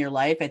day in your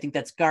life. I think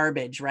that's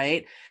garbage,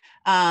 right?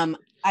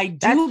 I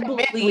do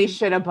believe we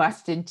should have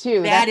busted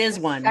too. That's is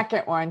the one.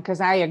 Second one, because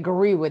I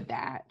agree with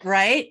that.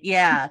 Right?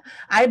 Yeah.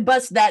 I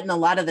bust that in a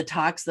lot of the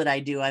talks that I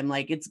do. I'm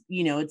like, it's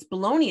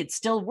baloney. It's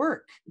still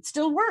work. It's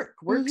still work.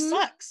 Work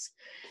sucks.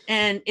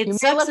 And it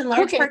sucks in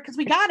large part because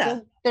we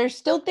gotta. There's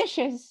still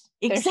dishes.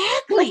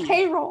 Exactly. Still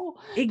payroll.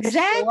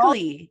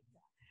 Exactly.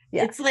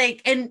 Yeah. It's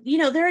like, and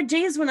there are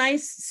days when I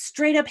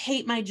straight up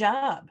hate my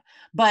job,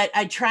 but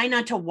I try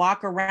not to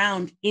walk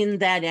around in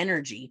that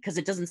energy because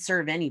it doesn't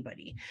serve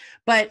anybody.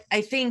 But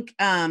I think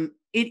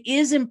it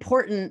is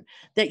important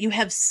that you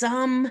have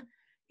some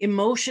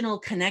emotional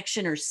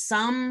connection or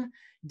some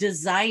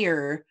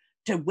desire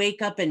to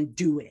wake up and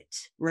do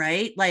it,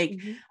 right? Like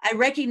I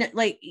recognize,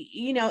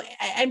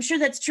 I'm sure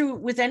that's true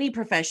with any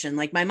profession.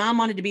 Like my mom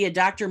wanted to be a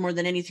doctor more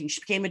than anything. She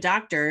became a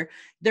doctor.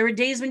 There were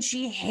days when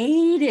she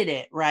hated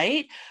it,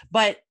 right?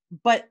 But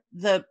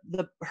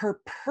her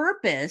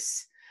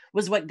purpose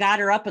was what got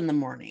her up in the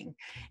morning.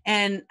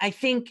 And I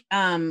think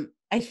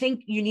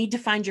you need to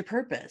find your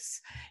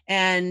purpose,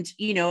 and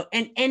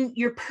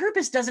your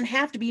purpose doesn't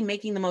have to be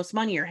making the most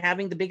money or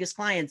having the biggest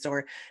clients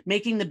or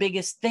making the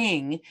biggest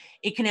thing.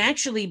 It can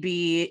actually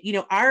be,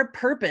 our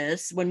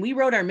purpose. When we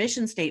wrote our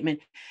mission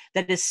statement,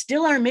 that is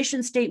still our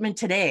mission statement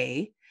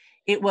today.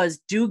 It was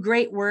do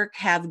great work,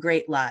 have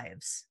great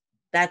lives.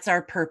 That's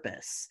our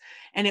purpose.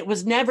 And it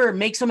was never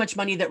make so much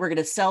money that we're going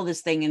to sell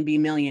this thing and be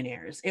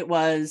millionaires. It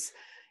was,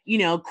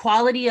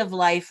 quality of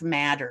life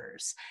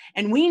matters.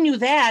 And we knew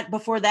that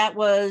before that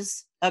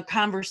was a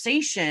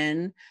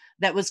conversation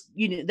that was,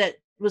 that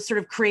was sort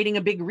of creating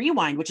a big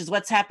rewind, which is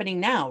what's happening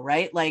now,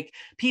 right? Like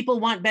people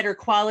want better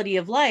quality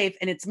of life,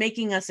 and it's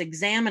making us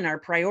examine our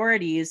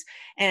priorities.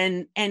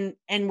 And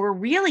we're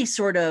really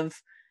sort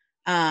of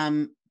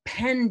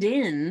penned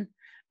in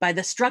by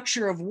the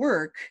structure of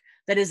work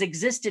that has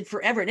existed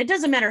forever. And it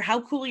doesn't matter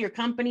how cool your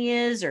company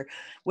is, or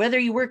whether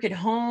you work at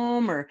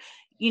home, or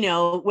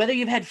whether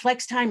you've had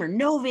flex time or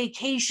no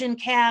vacation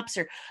caps,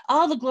 or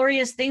all the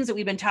glorious things that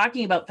we've been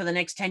talking about for the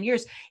next 10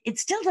 years, it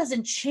still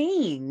doesn't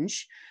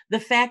change the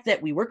fact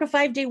that we work a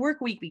 5-day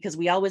work week because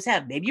we always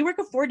have. Maybe you work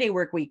a 4-day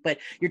work week, but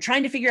you're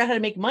trying to figure out how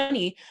to make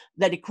money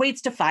that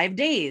equates to 5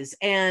 days.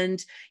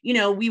 And,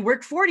 we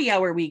work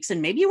 40-hour weeks,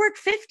 and maybe you work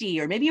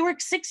 50 or maybe you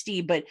work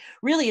 60, but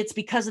really it's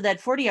because of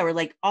that 40-hour,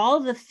 like all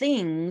the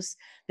things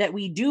that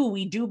we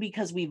do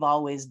because we've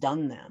always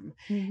done them.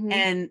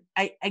 And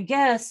I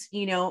guess,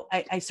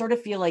 I sort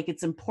of feel like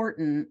it's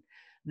important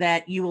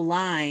that you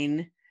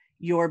align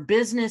your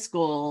business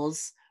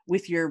goals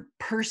with your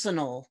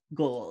personal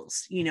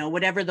goals,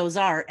 whatever those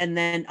are, and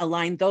then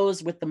align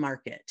those with the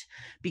market,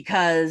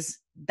 because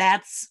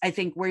that's, I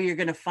think, where you're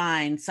going to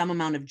find some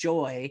amount of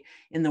joy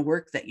in the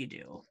work that you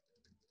do.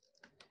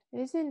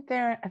 Isn't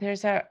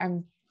there's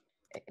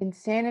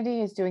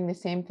insanity is doing the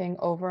same thing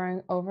over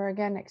and over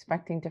again,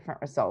 expecting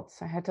different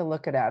results. I had to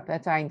look it up.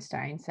 That's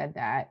Einstein said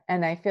that.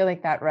 And I feel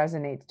like that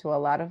resonates to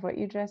a lot of what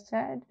you just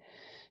said,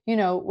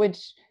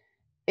 which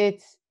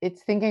it's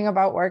thinking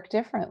about work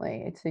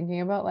differently. It's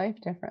thinking about life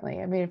differently.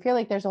 I mean, I feel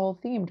like there's a whole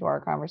theme to our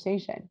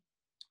conversation,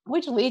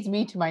 which leads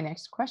me to my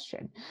next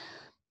question.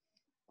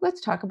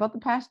 Let's talk about the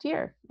past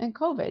year and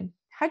COVID.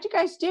 How'd you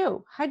guys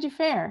do? How'd you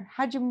fare?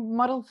 How'd you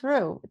muddle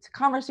through? It's a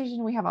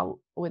conversation we have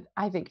with,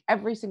 I think,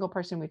 every single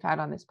person we've had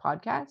on this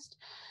podcast.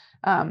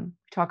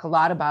 Talk a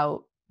lot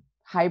about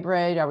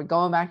hybrid. Are we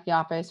going back to the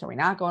office? Are we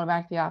not going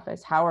back to the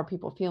office? How are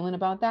people feeling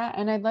about that?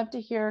 And I'd love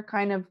to hear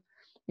kind of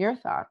your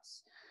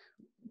thoughts.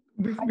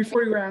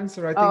 Before you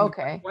answer, I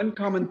think one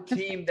common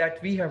theme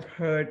that we have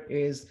heard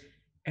is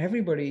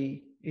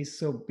everybody is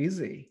so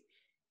busy.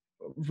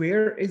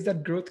 Where is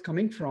that growth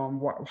coming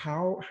from?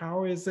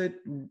 How is it,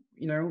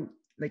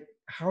 like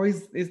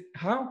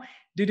how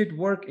did it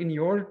work in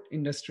your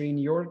industry, in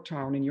your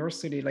town, in your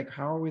city? Like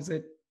how is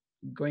it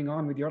going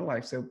on with your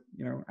life? So,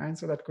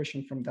 answer that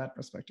question from that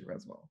perspective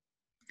as well.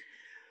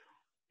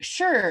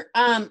 Sure.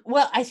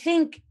 Well, I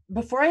think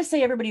before I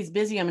say everybody's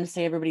busy, I'm going to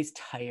say everybody's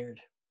tired.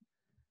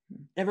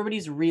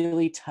 Everybody's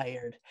really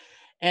tired.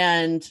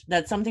 And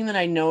that's something that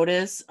I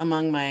notice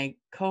among my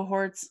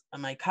cohorts,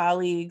 my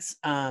colleagues.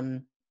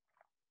 The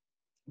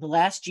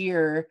last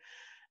year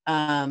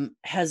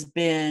has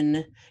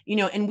been,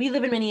 and we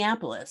live in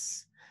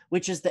Minneapolis,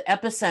 which is the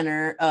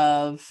epicenter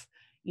of,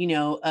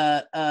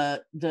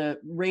 the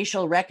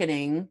racial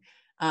reckoning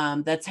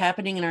that's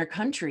happening in our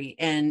country.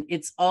 And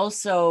it's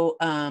also,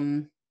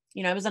 I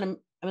was in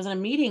a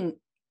meeting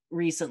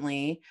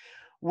recently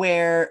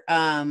where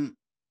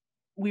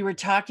we were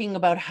talking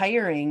about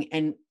hiring,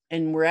 and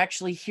we're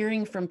actually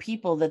hearing from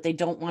people that they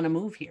don't want to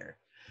move here,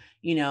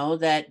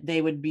 that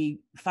they would be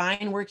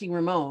fine working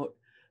remote,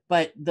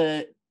 but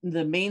the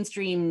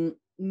mainstream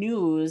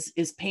news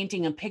is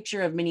painting a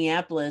picture of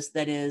Minneapolis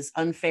that is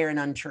unfair and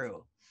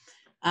untrue.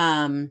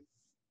 And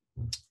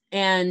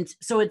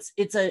so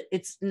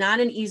it's not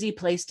an easy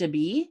place to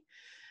be.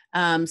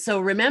 So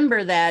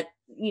remember that,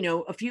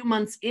 a few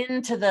months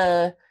into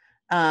the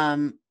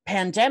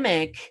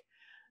pandemic,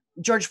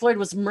 George Floyd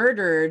was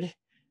murdered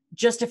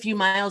just a few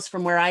miles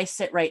from where I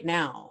sit right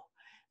now.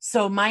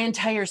 So my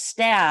entire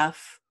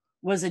staff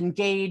was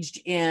engaged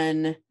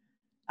in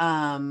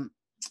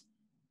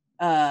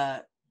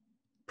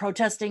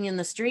protesting in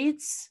the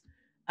streets,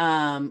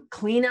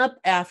 cleanup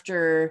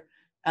after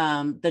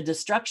the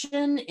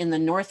destruction in the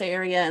north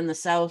area and the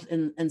south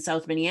in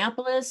South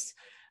Minneapolis,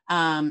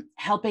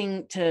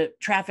 helping to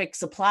traffic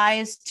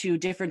supplies to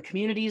different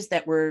communities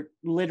that were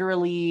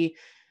literally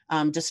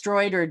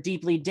destroyed or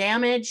deeply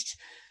damaged.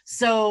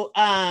 So,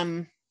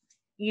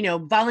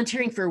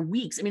 volunteering for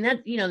weeks. I mean,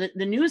 that,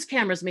 the news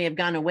cameras may have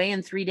gone away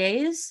in 3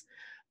 days,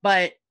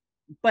 but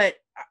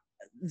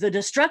the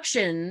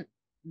destruction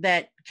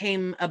that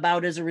came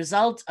about as a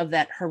result of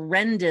that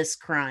horrendous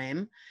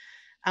crime.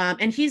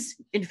 And he's,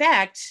 in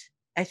fact,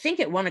 I think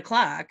at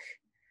 1:00,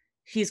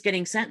 he's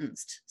getting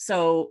sentenced.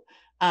 So,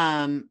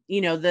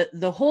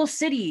 the whole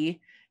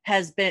city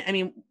has been, I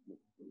mean,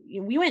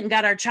 we went and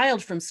got our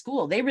child from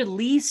school. They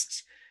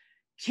released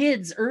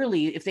kids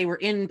early if they were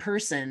in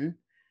person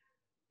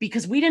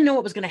because we didn't know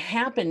what was going to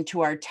happen to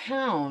our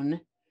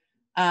town.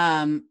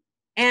 And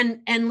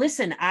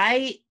listen,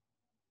 I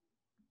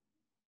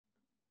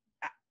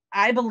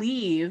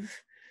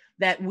believe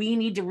that we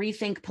need to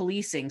rethink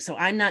policing. So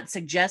I'm not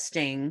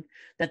suggesting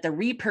that the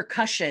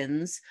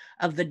repercussions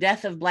of the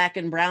death of Black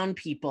and Brown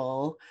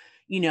people,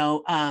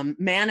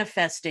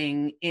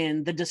 manifesting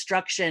in the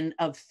destruction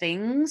of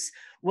things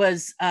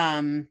was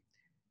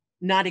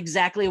not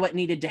exactly what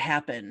needed to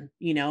happen.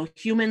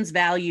 Humans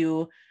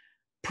value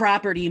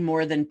property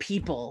more than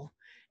people.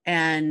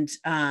 And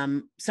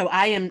so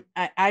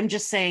I'm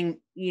just saying,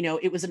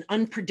 it was an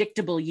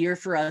unpredictable year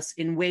for us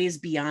in ways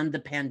beyond the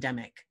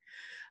pandemic.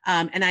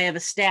 And I have a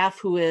staff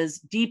who is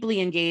deeply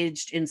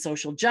engaged in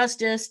social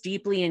justice,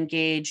 deeply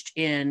engaged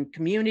in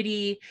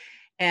community,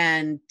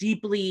 and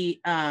deeply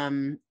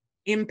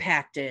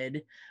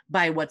impacted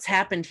by what's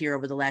happened here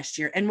over the last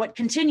year and what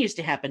continues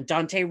to happen.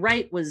 Daunte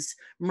Wright was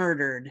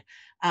murdered.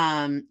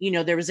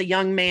 There was a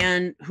young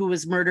man who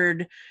was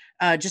murdered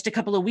just a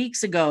couple of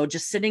weeks ago,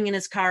 just sitting in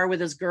his car with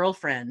his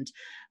girlfriend.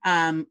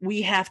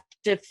 We have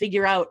to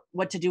figure out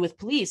what to do with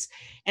police.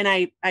 And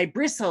I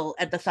bristle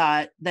at the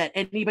thought that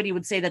anybody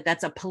would say that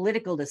that's a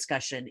political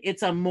discussion.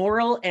 It's a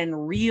moral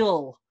and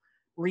real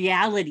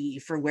reality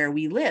for where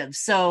we live.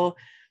 So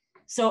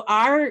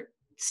our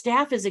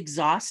staff is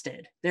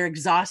exhausted. They're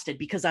exhausted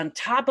because on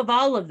top of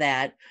all of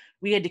that,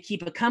 we had to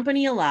keep a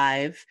company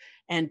alive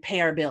and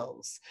pay our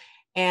bills.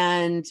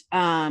 And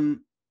a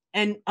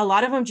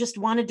lot of them just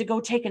wanted to go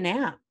take a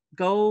nap,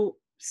 go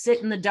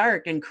sit in the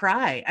dark and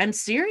cry. I'm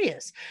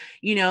serious.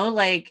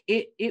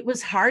 It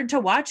was hard to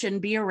watch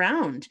and be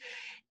around.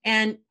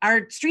 And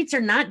our streets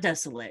are not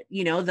desolate.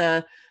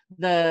 The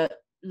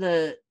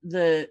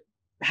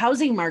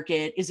housing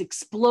market is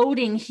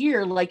exploding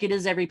here like it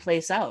is every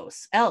place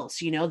else. I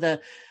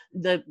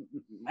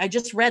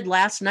just read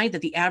last night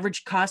that the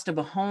average cost of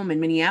a home in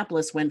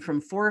Minneapolis went from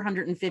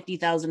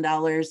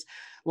 $450,000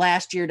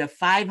 last year to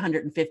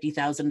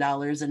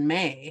 $550,000 in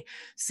May.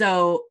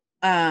 So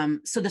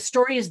the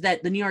stories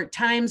that the New York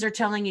Times are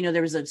telling,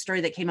 there was a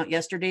story that came out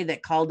yesterday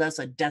that called us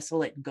a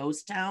desolate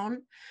ghost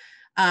town.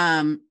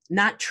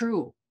 Not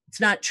true. It's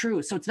not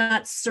true. So it's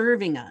not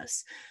serving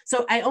us.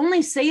 So I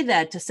only say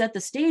that to set the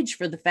stage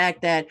for the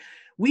fact that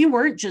we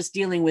weren't just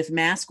dealing with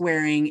mask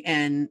wearing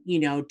and,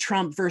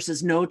 Trump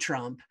versus no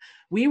Trump.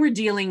 We were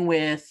dealing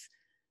with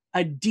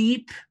a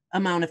deep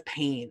amount of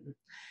pain.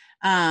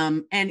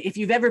 And if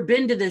you've ever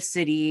been to this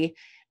city,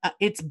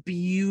 it's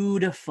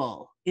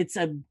beautiful. It's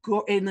in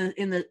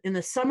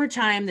the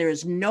summertime, there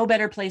is no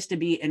better place to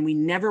be. And we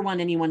never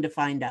want anyone to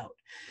find out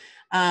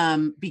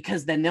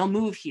because then they'll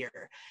move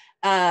here.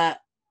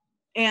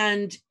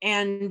 And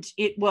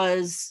it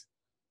was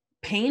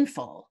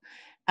painful.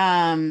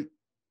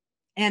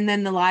 And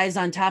then the lies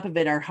on top of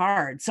it are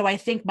hard. So I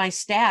think my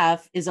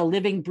staff is a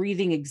living,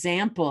 breathing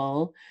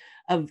example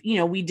of,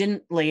 we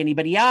didn't lay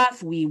anybody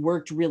off. We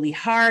worked really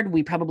hard.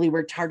 We probably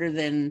worked harder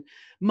than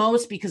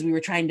most because we were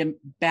trying to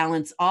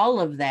balance all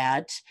of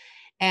that.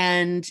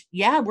 And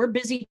yeah, we're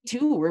busy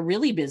too. We're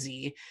really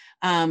busy.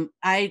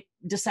 I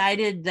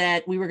decided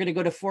that we were going to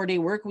go to 4-day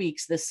work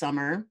weeks this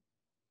summer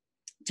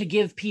to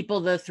give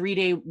people the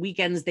 3-day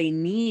weekends they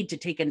need to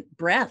take a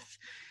breath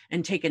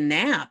and take a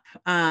nap.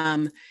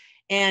 And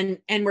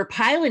we're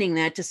piloting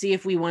that to see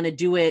if we want to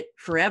do it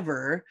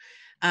forever.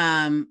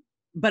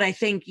 but I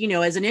think, you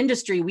know, as an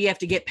industry, we have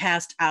to get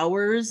past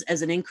hours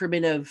as an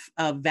increment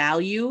of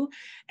value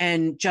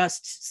and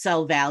just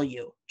sell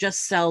value,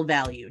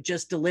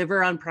 just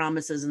deliver on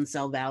promises and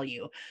sell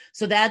value.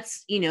 So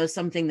that's, you know,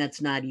 something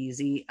that's not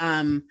easy.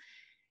 And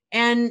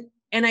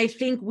I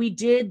think we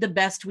did the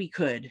best we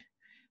could.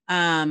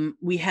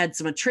 We had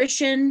some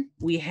attrition.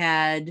 We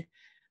had,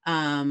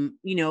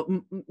 you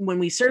know, when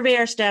we survey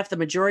our staff, the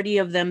majority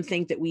of them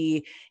think that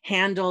we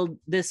handled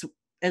this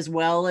as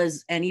well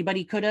as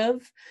anybody could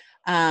have.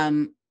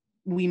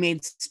 We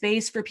made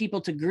space for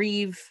people to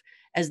grieve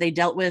as they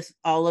dealt with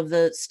all of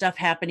the stuff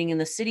happening in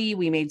the city.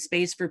 We made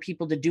space for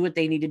people to do what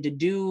they needed to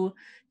do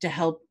to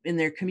help in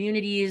their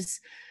communities.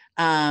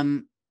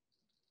 And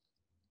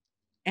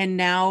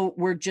now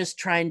we're just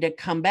trying to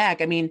come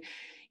back. I mean,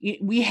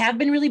 we have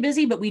been really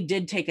busy, but we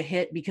did take a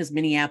hit because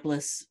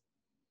Minneapolis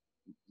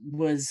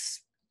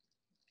was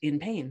in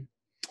pain.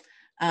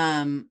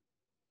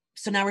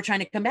 So now we're trying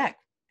to come back.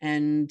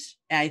 And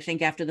I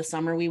think after the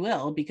summer we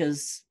will,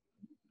 because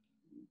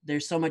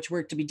there's so much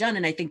work to be done.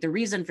 And I think the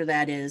reason for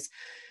that is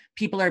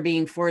people are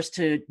being forced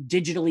to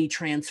digitally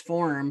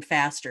transform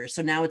faster.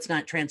 So now it's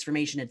not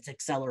transformation, it's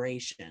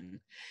acceleration.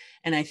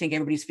 And I think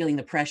everybody's feeling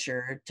the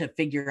pressure to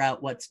figure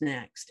out what's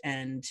next.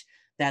 And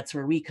that's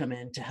where we come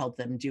in to help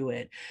them do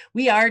it.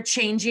 We are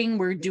changing.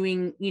 We're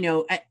doing, you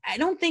know, I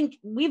don't think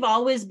we've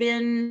always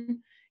been,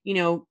 you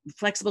know,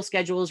 flexible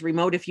schedules,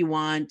 remote if you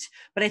want,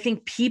 but I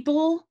think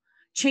people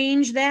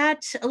change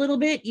that a little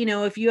bit. You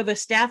know, if you have a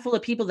staff full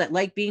of people that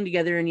like being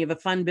together and you have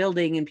a fun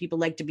building and people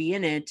like to be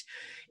in it,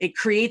 it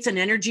creates an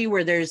energy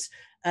where there's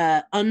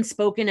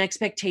unspoken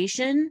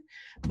expectation.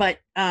 But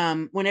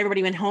when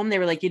everybody went home, they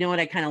were like, you know what,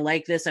 I kind of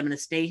like this. I'm going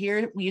to stay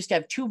here. We used to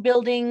have 2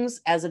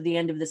 buildings. As of the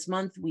end of this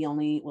month,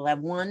 we'll have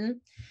 1.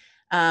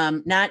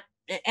 And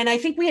I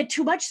think we had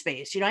too much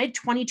space. You know, I had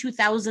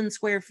 22,000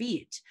 square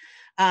feet.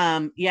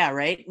 Yeah,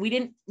 right. We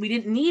didn't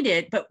need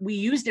it, but we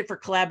used it for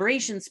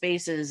collaboration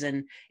spaces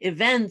and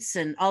events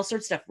and all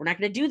sorts of stuff. We're not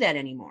going to do that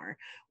anymore.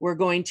 We're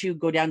going to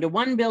go down to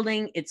 1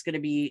 building. It's going to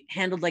be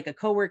handled like a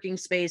co-working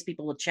space.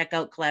 People will check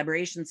out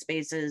collaboration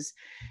spaces,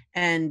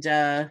 and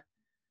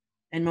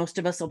most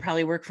of us will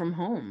probably work from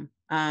home.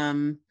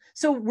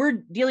 So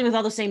we're dealing with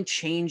all the same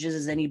changes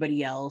as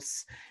anybody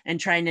else and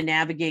trying to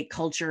navigate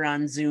culture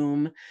on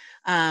Zoom.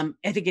 I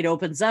think it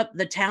opens up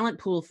the talent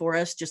pool for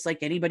us, just like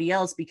anybody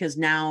else, because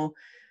now,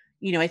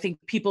 you know, I think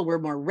people were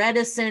more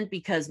reticent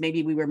because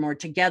maybe we were more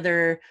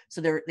together.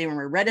 So they were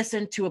more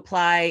reticent to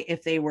apply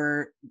if they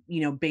were,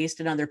 you know, based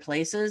in other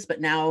places.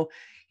 But now,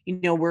 you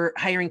know, we're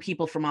hiring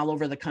people from all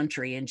over the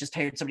country, and just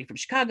hired somebody from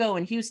Chicago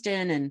and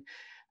Houston,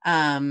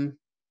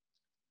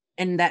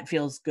 and that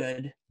feels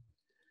good.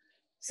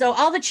 So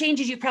all the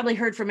changes you've probably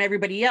heard from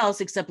everybody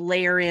else, except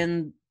layer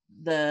in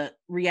the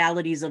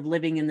realities of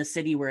living in the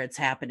city where it's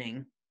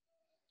happening.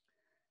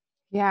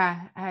 Yeah,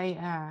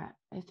 I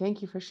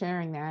thank you for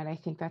sharing that. I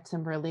think that's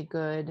some really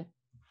good,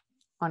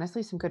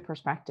 honestly, some good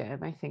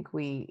perspective. I think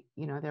we,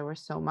 you know, there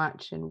was so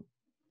much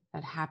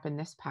that happened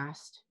this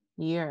past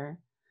year.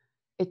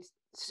 It's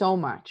so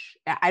much.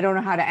 I don't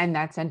know how to end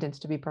that sentence,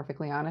 to be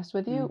perfectly honest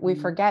with you. Mm-hmm. We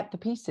forget the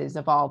pieces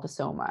of all the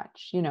so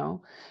much, you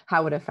know,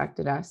 how it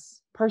affected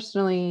us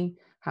personally,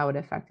 how it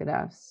affected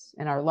us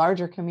in our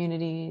larger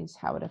communities,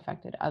 how it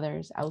affected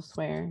others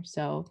elsewhere.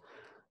 So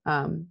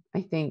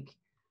I think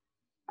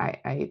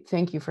I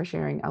thank you for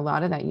sharing a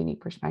lot of that unique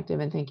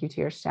perspective, and thank you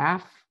to your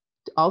staff.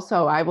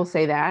 Also, I will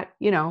say that,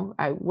 you know,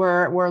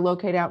 we're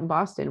located out in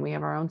Boston. We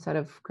have our own set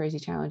of crazy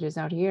challenges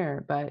out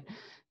here, but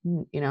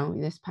you know,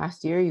 this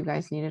past year, you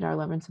guys needed our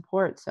love and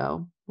support.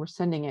 So we're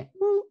sending it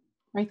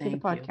right through the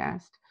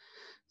podcast.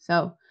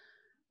 So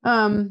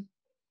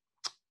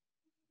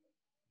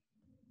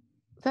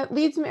that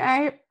leads me,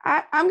 I'm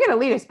going to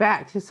lead us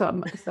back to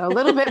a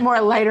little bit more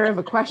lighter of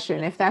a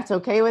question, if that's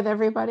okay with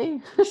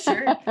everybody.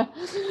 Sure.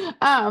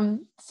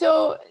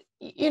 So,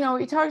 you know,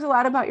 you talked a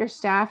lot about your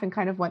staff and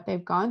kind of what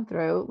they've gone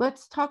through.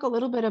 Let's talk a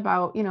little bit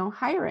about, you know,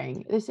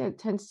 hiring. This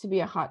tends to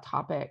be a hot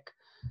topic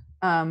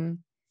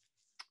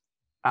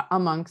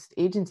amongst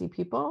agency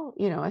people,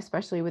 you know,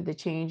 especially with the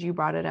change. You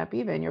brought it up,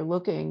 even you're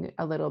looking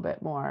a little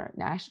bit more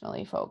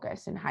nationally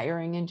focused and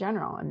hiring in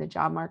general, and the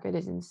job market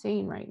is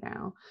insane right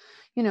now.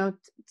 You know,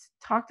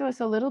 talk to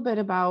us a little bit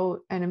about,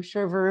 and I'm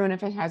sure Varun,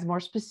 if it has a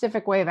more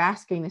specific way of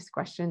asking this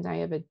question, I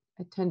have a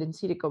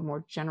tendency to go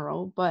more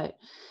general, but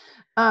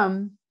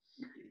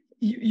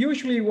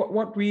usually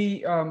what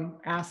we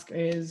ask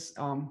is,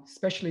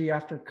 especially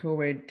after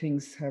COVID,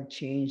 things have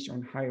changed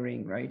on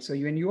hiring, right? So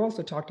you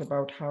also talked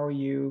about how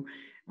you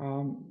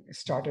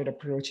started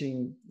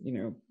approaching, you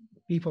know,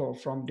 people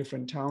from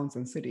different towns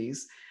and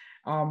cities.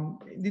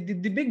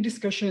 The big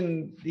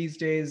discussion these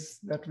days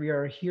that we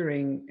are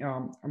hearing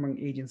among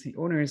agency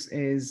owners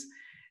is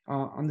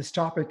on this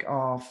topic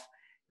of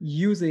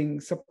using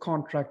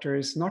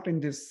subcontractors, not in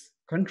this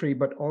country,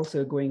 but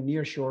also going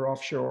nearshore,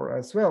 offshore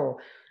as well.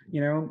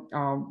 You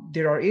know,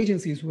 there are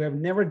agencies who have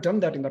never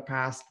done that in the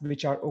past,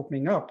 which are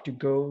opening up to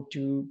go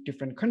to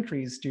different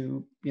countries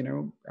to, you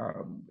know,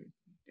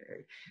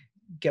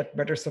 get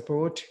better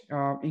support,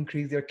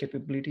 increase their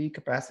capability,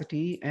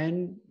 capacity,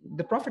 and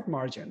the profit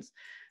margins.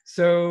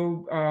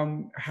 So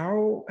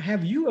how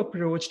have you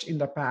approached in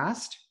the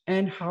past,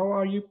 and how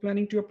are you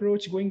planning to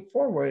approach going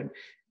forward,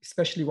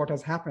 especially what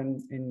has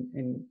happened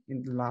in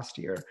the last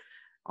year?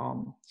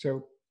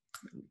 So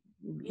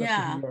love to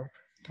hear your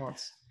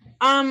thoughts.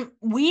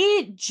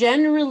 We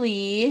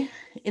generally,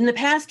 in the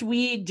past,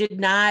 we did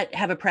not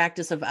have a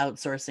practice of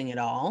outsourcing at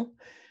all.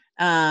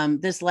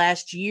 This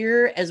last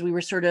year, as we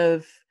were sort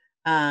of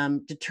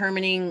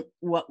determining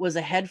what was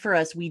ahead for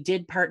us, we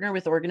did partner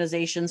with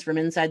organizations from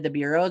inside the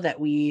Bureau that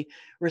we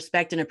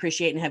respect and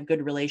appreciate and have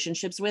good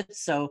relationships with.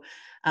 So,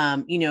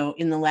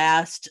 in the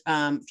last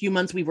few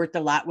months, we've worked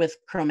a lot with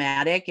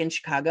Chromatic in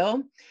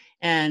Chicago,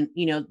 and,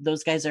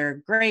 those guys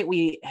are great.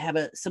 We have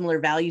a similar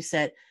value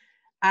set.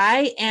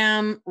 I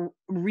am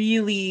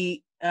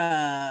really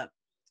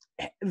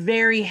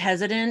very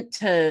hesitant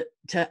to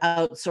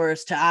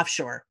outsource to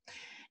offshore.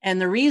 And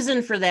the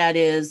reason for that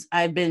is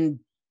I've been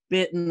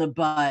bit in the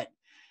butt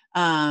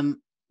on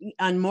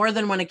more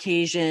than one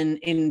occasion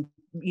in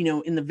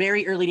the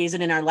very early days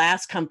and in our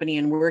last company,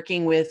 and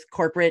working with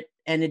corporate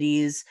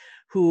entities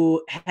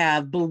who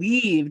have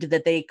believed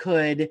that they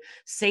could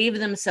save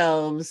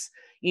themselves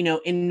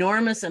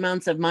enormous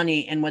amounts of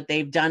money. And what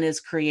they've done is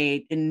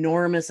create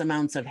enormous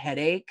amounts of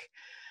headache.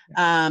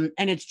 And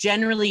it's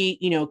generally,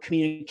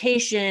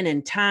 communication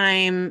and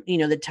time,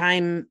 the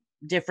time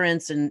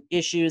difference and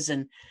issues,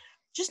 and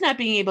just not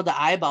being able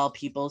to eyeball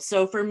people.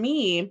 So for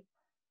me,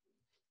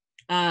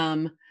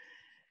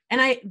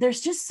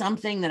 there's just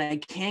something that I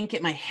can't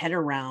get my head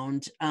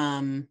around.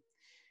 And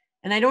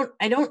I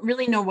don't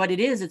really know what it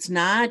is. It's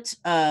not,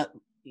 I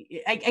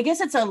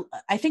guess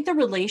I think the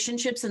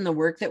relationships and the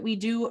work that we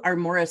do are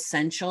more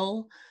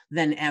essential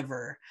than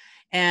ever.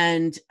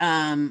 And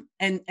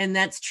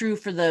that's true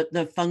for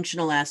the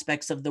functional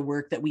aspects of the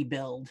work that we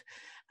build.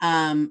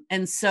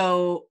 And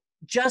so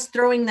just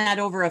throwing that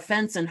over a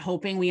fence and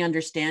hoping we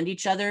understand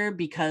each other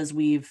because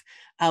we've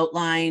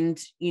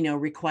outlined,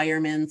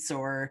 requirements,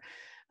 or,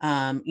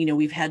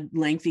 we've had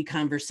lengthy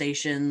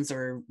conversations,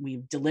 or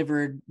we've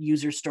delivered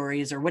user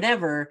stories or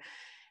whatever.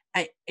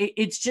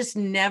 It's just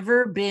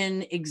never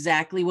been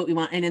exactly what we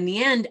want. And in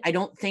the end, I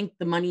don't think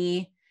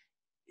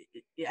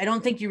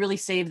you really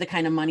save the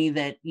kind of money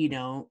that,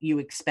 you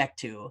expect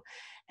to.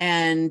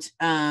 And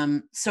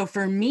so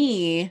for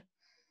me,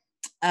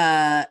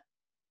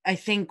 I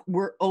think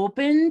we're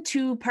open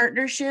to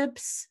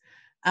partnerships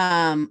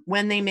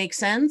when they make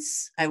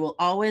sense. I will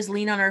always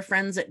lean on our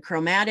friends at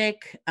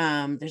Chromatic.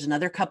 There's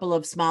another couple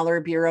of smaller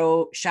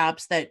bureau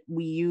shops that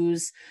we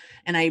use,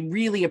 and I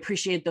really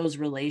appreciate those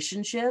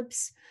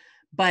relationships,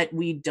 but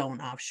we don't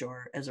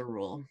offshore as a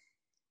rule.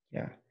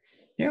 Yeah.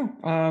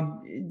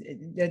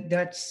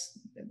 That's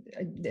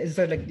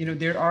like,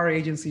 there are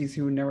agencies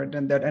who never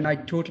done that. And I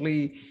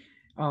totally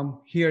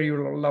hear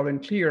you loud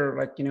and clear.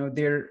 Like,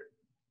 there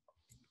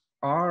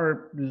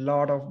are a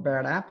lot of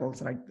bad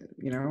apples, like,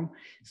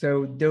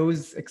 so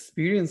those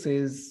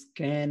experiences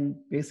can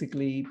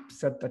basically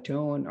set the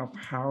tone of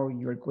how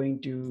you're going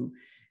to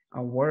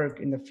work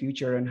in the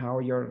future, and how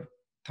your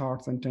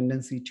thoughts and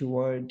tendency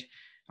toward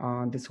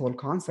this whole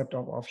concept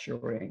of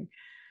offshoring.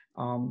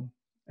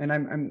 And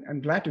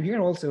I'm glad to hear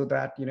also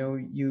that,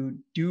 you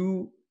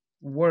do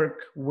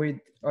work with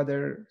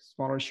other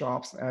smaller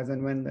shops as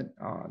and when the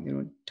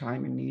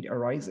time and need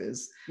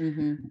arises.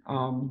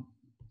 Mm-hmm.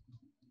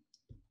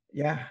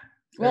 Yeah.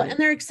 Well, and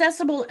they're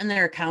accessible and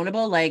they're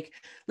accountable. Like,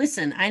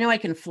 listen, I know I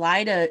can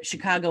fly to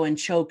Chicago and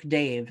choke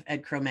Dave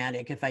at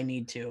Chromatic if I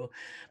need to,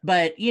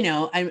 but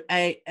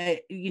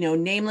I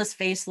nameless,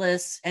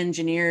 faceless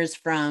engineers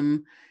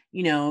from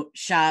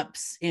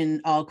shops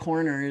in all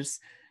corners,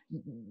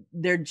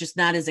 they're just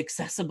not as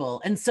accessible.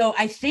 And so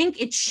I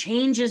think it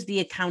changes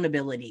the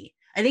accountability.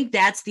 I think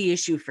that's the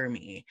issue for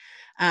me.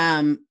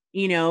 I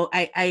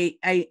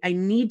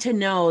need to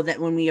know that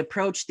when we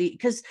approach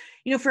because,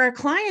 for our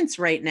clients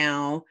right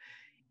now,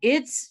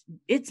 it's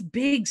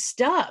big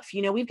stuff.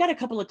 We've got a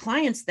couple of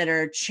clients that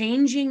are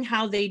changing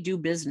how they do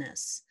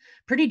business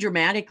pretty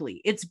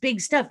dramatically. It's big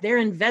stuff. They're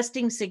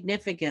investing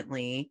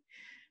significantly,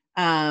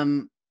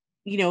 for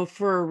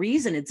a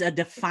reason. It's a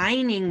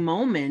defining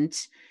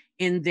moment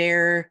in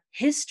their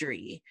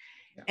history.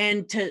 Yeah.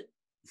 And to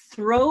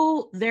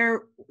throw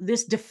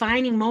this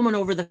defining moment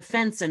over the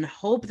fence and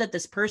hope that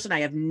this person I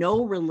have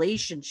no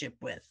relationship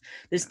with,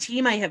 this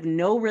team I have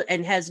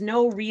and has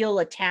no real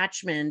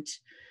attachment,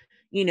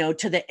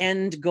 to the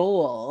end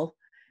goal,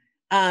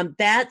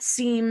 that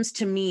seems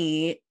to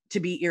me to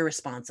be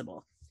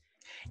irresponsible.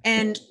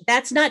 And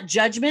that's not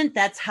judgment.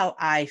 That's how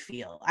I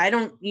feel. I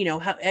don't,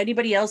 how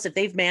anybody else, if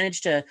they've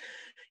managed to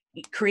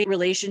create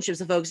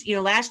relationships with folks.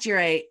 Last year,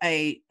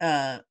 I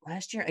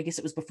guess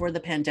it was before the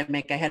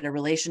pandemic, I had a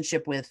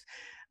relationship with,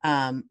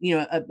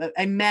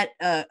 I met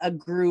a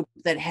group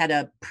that had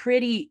a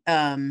pretty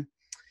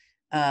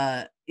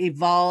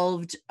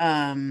evolved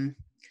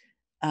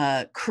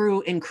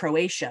crew in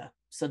Croatia.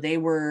 So they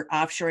were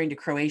offshoring to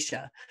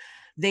Croatia.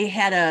 They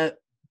had a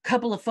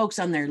couple of folks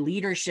on their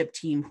leadership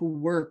team who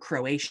were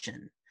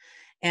Croatian.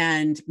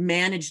 and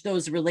managed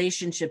those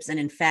relationships, and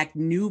in fact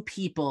knew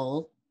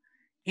people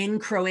in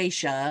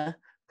Croatia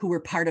who were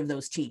part of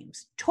those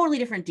teams. Totally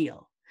different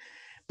deal.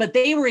 But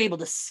they were able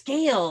to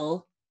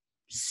scale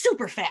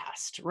super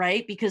fast,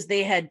 right? Because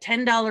they had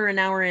 $10 an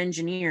hour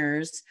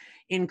engineers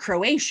in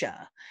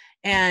Croatia.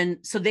 And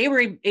so they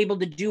were able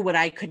to do what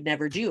I could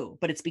never do,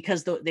 but it's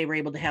because they were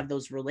able to have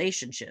those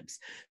relationships.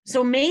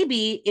 So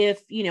maybe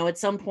if, at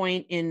some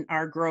point in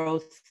our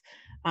growth,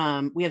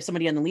 we have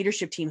somebody on the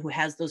leadership team who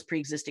has those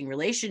pre-existing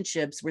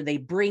relationships where they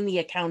bring the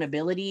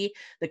accountability,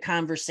 the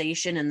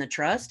conversation, and the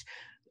trust,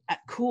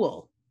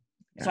 cool.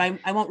 Yeah. So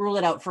I won't rule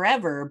it out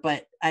forever,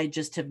 but I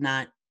just have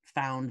not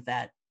found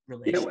that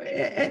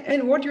relationship.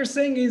 And what you're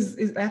saying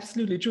is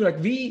absolutely true. Like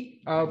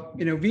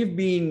we've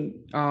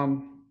been,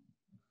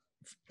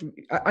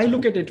 I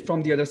look at it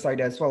from the other side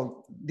as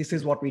well. This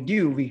is what we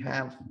do. We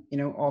have,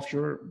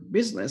 offshore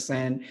business,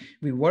 and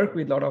we work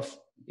with a lot of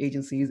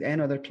agencies and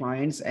other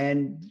clients.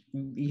 And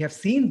we have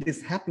seen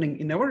this happening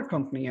in our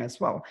company as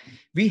well.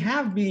 We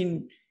have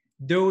been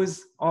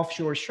those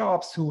offshore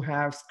shops who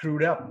have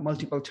screwed up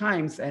multiple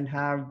times and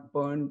have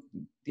burned,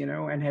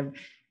 and have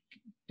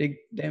taken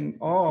them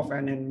off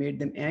and made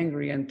them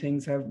angry, and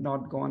things have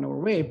not gone our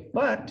way.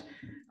 But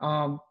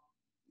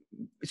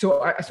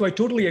so I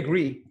totally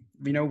agree.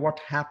 What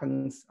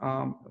happens,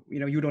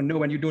 you don't know,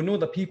 when you don't know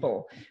the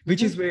people,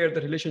 which is where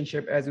the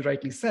relationship, as you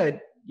rightly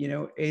said,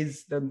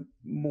 is the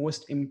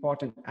most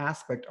important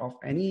aspect of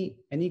any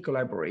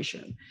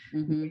collaboration.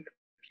 Mm-hmm.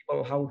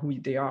 People, who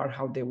they are,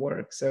 how they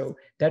work. So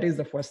that is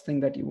the first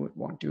thing that you would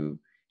want to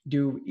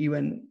do,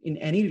 even in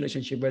any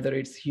relationship, whether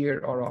it's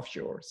here or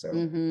offshore. So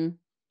mm-hmm.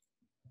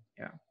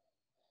 Yeah.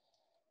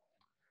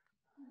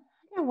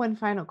 I got one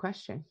final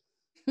question.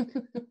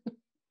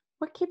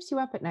 What keeps you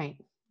up at night?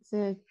 As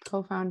a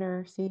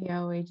co-founder,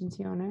 CEO,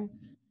 agency owner?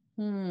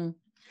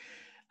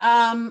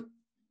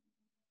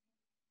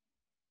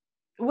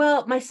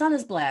 Well, my son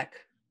is Black.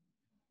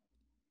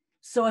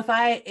 So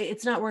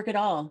it's not work at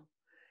all.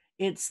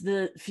 It's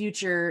the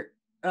future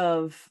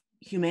of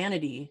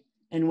humanity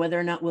and whether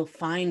or not we'll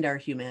find our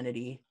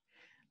humanity.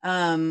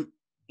 The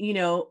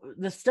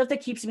stuff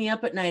that keeps me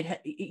up at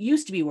night, it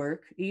used to be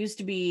work. It used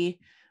to be,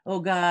 oh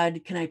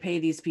God, can I pay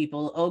these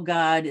people? Oh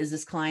God, is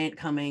this client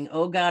coming?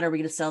 Oh God, are we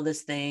going to sell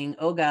this thing?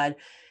 Oh God.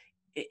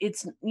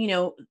 It's,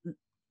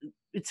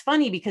 it's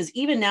funny because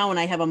even now when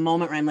I have a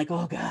moment where I'm like,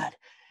 oh God,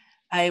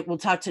 I will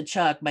talk to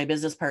Chuck, my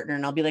business partner,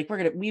 and I'll be like,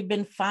 we've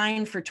been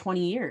fine for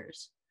 20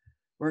 years.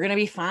 We're going to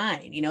be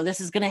fine. This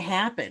is going to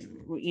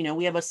happen.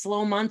 We have a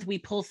slow month, we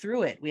pull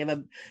through it. We have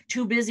a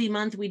too busy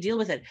month, we deal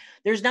with it.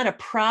 There's not a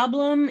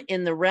problem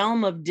in the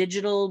realm of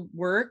digital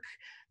work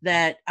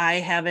that I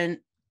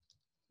haven't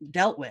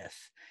dealt with.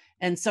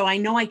 And so I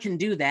know I can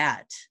do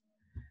that.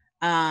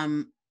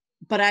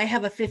 But I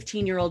have a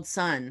 15-year-old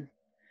son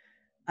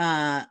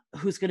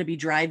who's going to be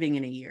driving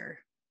in a year,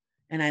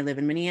 and I live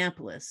in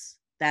Minneapolis.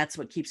 That's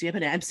what keeps me up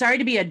at night. I'm sorry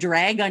to be a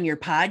drag on your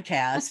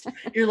podcast.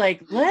 You're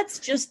like, let's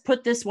just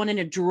put this one in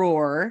a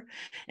drawer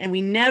and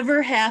we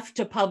never have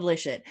to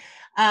publish it.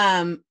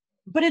 But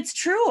it's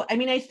true. I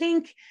mean, I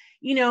think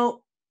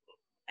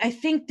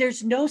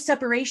there's no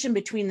separation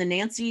between the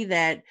Nancy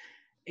that,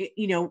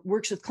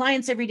 works with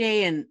clients every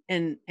day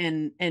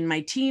and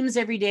my teams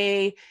every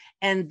day,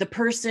 and the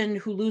person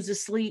who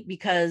loses sleep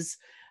because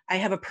I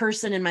have a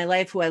person in my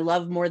life who I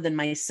love more than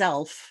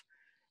myself.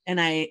 And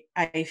I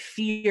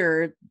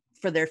fear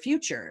for their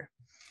future.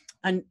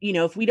 And,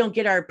 if we don't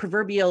get our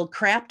proverbial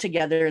crap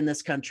together in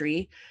this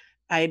country,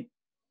 I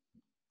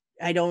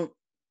don't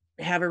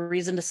have a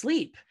reason to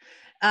sleep.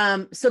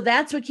 So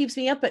that's what keeps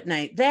me up at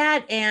night.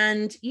 That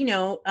and,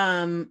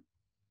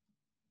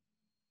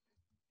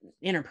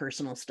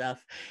 interpersonal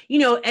stuff,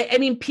 I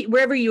mean,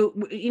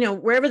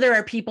 wherever there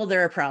are people,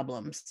 there are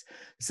problems.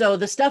 So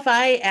the stuff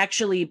I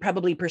actually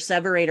probably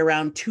perseverate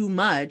around too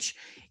much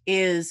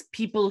is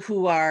people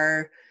who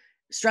are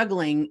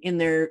struggling in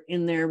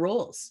their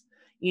roles.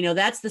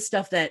 That's the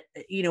stuff that,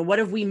 what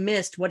have we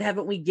missed? What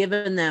haven't we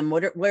given them?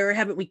 Where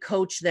haven't we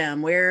coached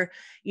them? Where,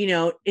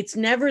 it's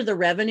never the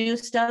revenue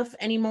stuff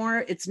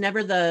anymore. It's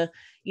never the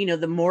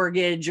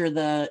mortgage or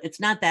it's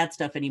not that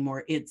stuff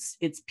anymore. It's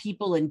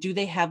people, and do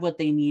they have what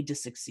they need to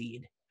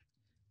succeed?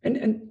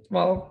 And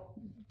well,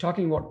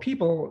 talking about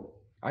people,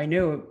 I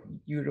know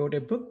you wrote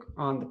a book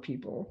on the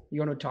people. You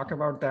want to talk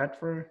about that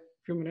for a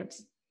few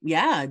minutes?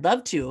 Yeah, I'd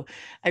love to.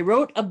 I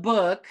wrote a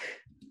book.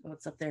 Oh,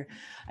 it's up there.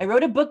 I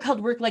wrote a book called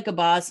Work Like a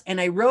Boss,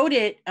 and I wrote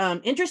it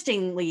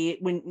interestingly.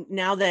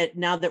 Now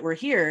that we're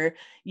here,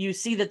 you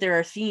see that there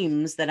are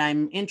themes that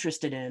I'm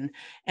interested in,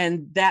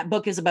 and that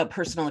book is about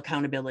personal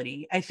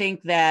accountability. I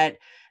think that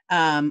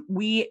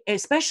we,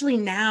 especially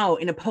now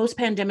in a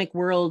post-pandemic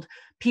world,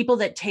 people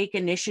that take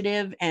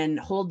initiative and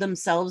hold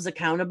themselves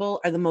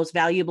accountable are the most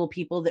valuable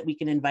people that we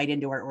can invite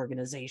into our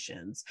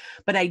organizations.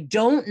 But I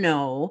don't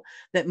know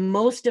that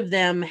most of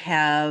them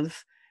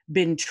have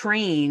been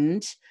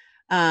trained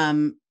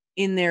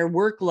in their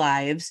work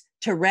lives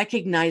to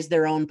recognize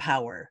their own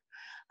power.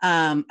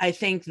 I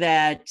think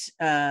that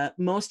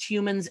most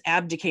humans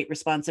abdicate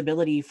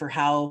responsibility for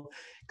how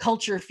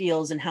culture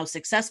feels and how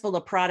successful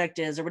a product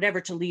is or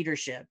whatever to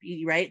leadership,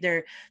 right?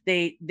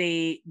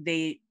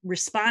 They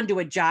respond to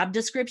a job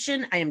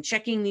description. I am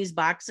checking these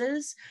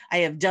boxes. I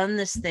have done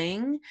this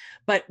thing.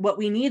 But what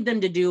we need them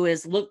to do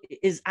is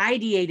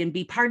ideate and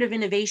be part of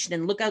innovation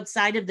and look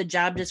outside of the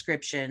job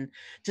description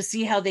to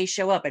see how they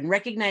show up and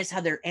recognize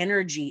how their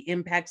energy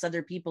impacts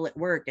other people at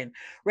work, and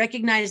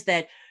recognize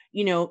that,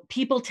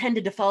 people tend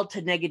to default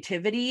to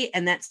negativity,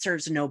 and that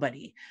serves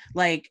nobody.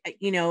 Like,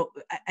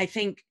 I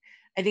think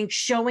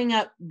showing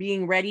up,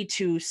 being ready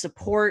to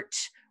support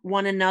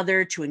one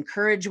another, to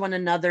encourage one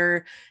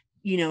another,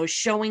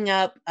 showing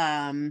up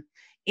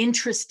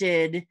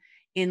interested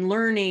in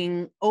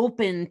learning,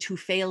 open to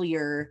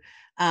failure,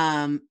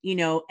 and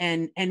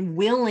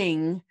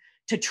willing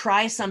to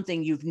try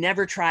something you've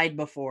never tried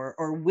before,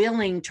 or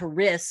willing to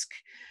risk,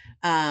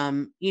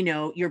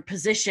 your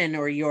position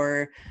or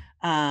your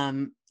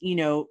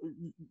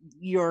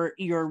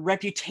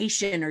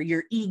reputation or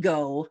your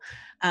ego,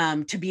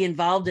 to be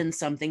involved in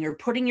something, or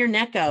putting your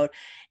neck out.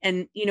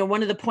 And,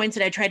 one of the points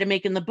that I try to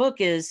make in the book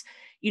is,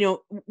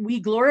 we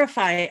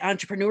glorify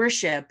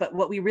entrepreneurship, but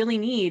what we really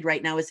need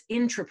right now is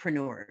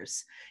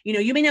intrapreneurs.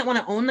 You may not want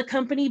to own the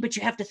company, but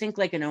you have to think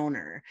like an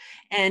owner.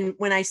 And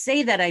when I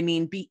say that, I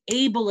mean, be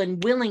able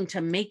and willing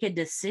to make a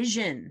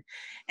decision,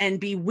 and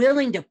be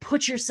willing to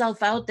put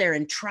yourself out there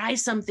and try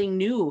something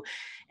new.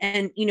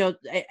 And,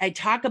 I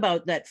talk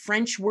about that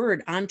French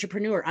word,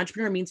 entrepreneur.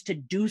 Entrepreneur means to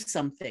do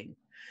something.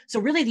 So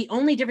really the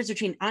only difference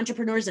between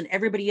entrepreneurs and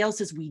everybody else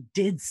is we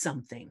did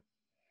something.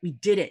 We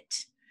did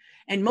it.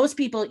 And most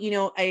people,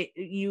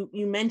 you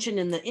mentioned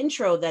in the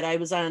intro that I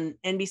was on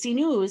NBC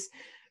News,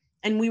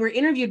 and we were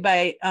interviewed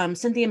by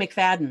Cynthia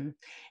McFadden,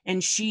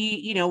 and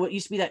she, what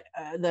used to be that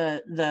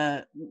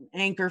the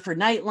anchor for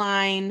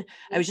Nightline.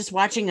 I was just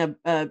watching a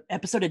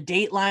episode of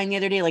Dateline the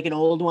other day, like an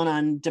old one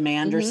on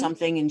demand or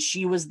something, and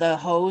she was the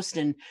host,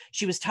 and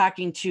she was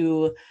talking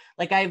to,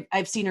 like,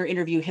 I've seen her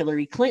interview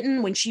Hillary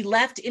Clinton. When she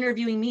left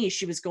interviewing me,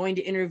 she was going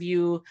to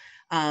interview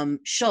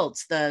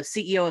Schultz, the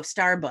CEO of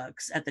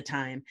Starbucks at the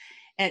time.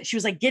 And she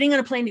was like getting on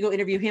a plane to go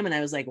interview him. And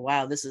I was like,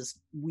 wow, this is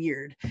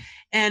weird.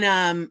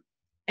 And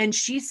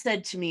she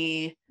said to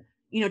me,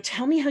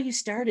 tell me how you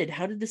started.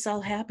 How did this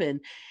all happen?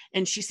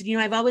 And she said,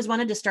 I've always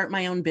wanted to start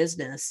my own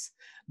business,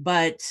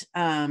 but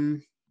I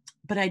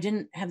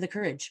didn't have the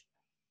courage.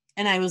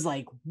 And I was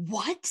like,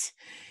 what?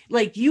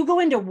 Like, you go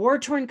into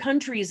war-torn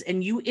countries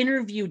and you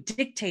interview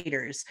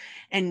dictators,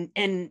 and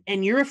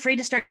you're afraid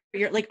to start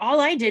like, all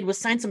I did was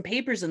sign some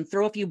papers and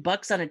throw a few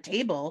bucks on a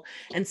table.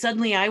 And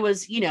suddenly I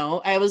was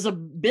a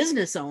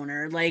business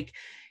owner. Like,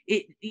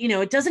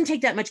 it doesn't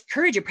take that much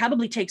courage. It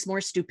probably takes more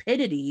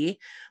stupidity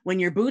when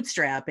you're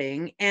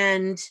bootstrapping.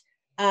 And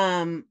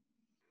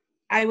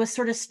I was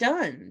sort of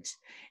stunned.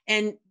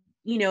 And,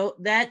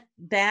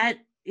 that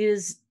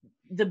is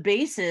the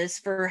basis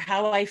for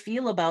how I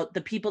feel about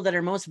the people that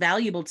are most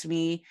valuable to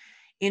me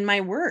in my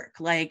work.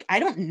 Like,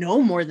 I don't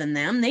know more than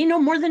them. They know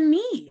more than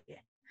me.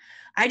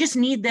 I just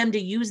need them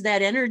to use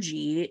that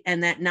energy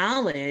and that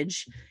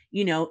knowledge,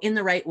 in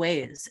the right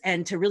ways,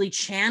 and to really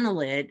channel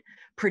it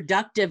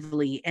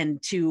productively and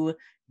to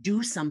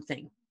do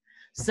something.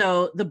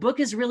 So the book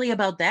is really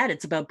about that.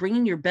 It's about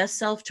bringing your best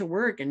self to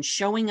work and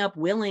showing up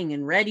willing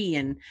and ready,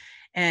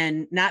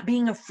 and not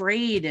being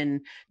afraid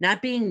and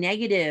not being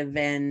negative.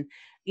 And,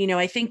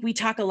 I think we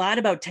talk a lot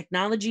about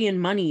technology and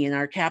money in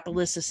our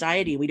capitalist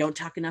society. We don't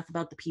talk enough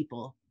about the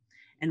people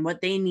and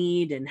what they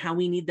need and how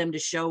we need them to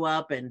show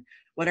up and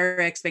what our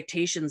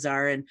expectations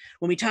are. And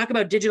when we talk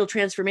about digital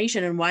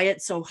transformation and why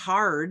it's so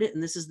hard,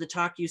 and this is the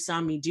talk you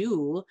saw me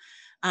do,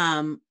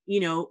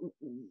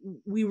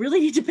 we really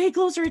need to pay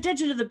closer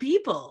attention to the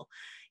people.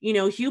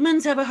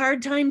 Humans have a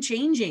hard time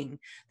changing.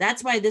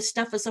 That's why this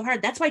stuff is so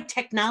hard. That's why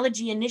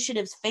technology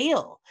initiatives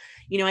fail.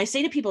 I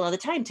say to people all the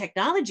time,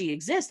 technology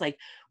exists. Like,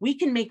 we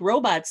can make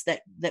robots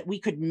that we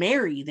could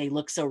marry. They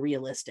look so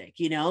realistic,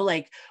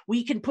 like,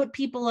 we can put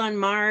people on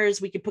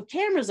Mars. We can put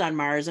cameras on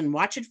Mars and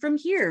watch it from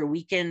here.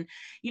 We can,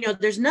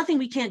 there's nothing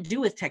we can't do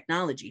with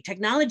technology.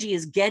 Technology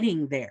is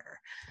getting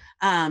there.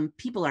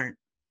 People aren't.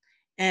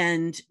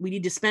 And we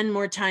need to spend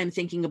more time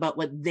thinking about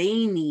what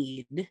they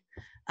need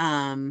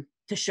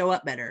to show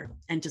up better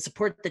and to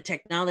support the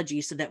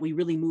technology so that we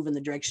really move in the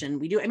direction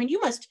we do. I mean,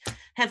 you must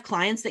have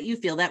clients that you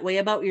feel that way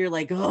about, where you're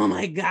like, oh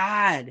my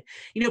God.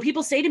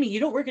 People say to me, you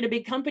don't work at a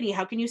big company.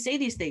 How can you say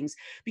these things?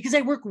 Because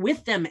I work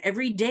with them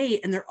every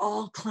day, and they're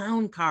all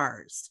clown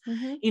cars.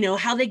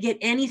 How they get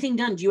anything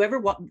done. Do you ever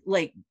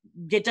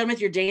get done with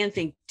your day and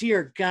think,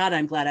 dear God,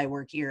 I'm glad I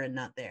work here and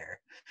not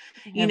there?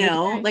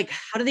 Like,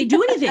 how do they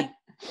do anything?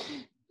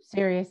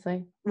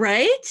 Seriously.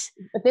 Right?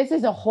 But this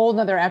is a whole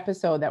nother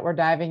episode that we're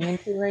diving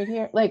into right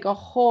here. Like a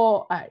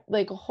whole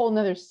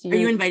nother series.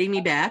 Are you inviting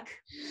me back?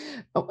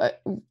 Oh,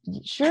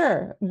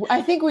 sure.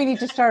 I think we need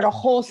to start a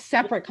whole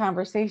separate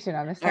conversation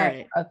on this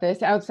side of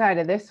this, outside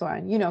of this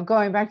one.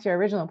 Going back to your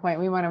original point,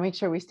 we want to make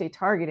sure we stay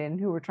targeted in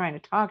who we're trying to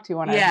talk to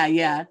on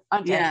Yeah.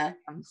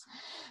 terms.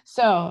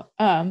 So,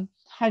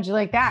 How'd you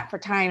like that for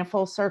tying a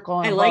full circle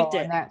and I a liked bow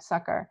it. on that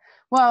sucker?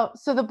 Well,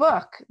 so the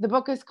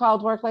book is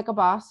called Work Like a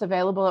Boss,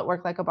 available at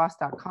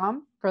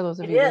worklikeaboss.com for those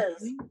of It you is.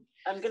 listening.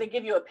 I'm going to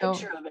give you a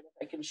picture of it.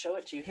 If I can show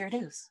it to you. Here it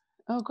is.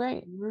 Oh,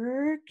 great.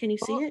 Can you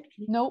see it?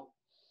 Nope.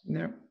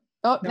 No.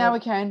 Oh, now No. we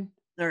can.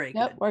 All right.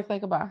 Yep, Good. Work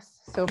Like a Boss.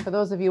 So for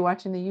those of you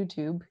watching the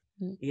YouTube,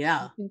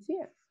 Yeah. you can see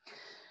it.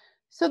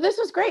 So this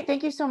was great.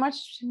 Thank you so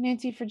much,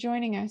 Nancy, for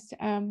joining us.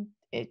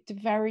 It's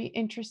very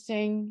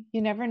interesting.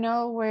 You never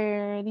know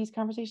where these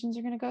conversations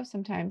are going to go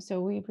sometimes. So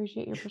we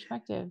appreciate your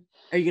perspective.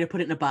 Are you going to put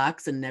it in a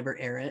box and never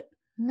air it?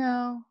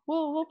 No,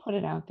 we'll put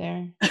it out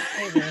there.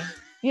 Maybe.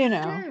 You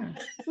know.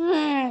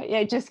 Yeah.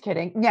 Yeah, just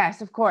kidding.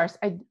 Yes, of course.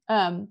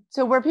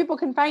 So where people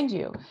can find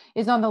you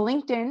is on the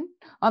LinkedIn,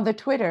 on the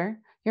Twitter,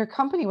 your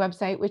company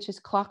website, which is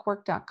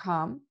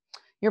clockwork.com,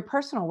 your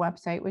personal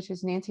website, which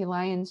is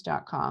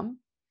nancylyons.com,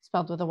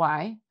 spelled with a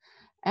Y,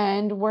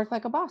 and Work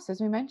Like a Boss,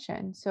 as we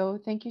mentioned. So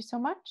thank you so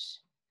much.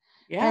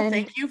 Yeah. And,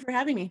 thank you for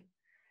having me.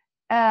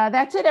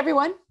 that's it,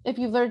 everyone. If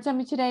you've learned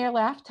something today or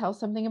laughed, tell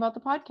something about the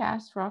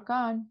podcast. Rock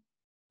on.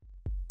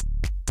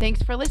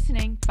 Thanks for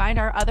listening. Find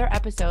our other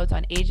episodes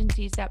on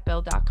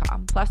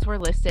agencies.build.com. Plus, we're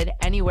listed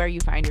anywhere you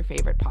find your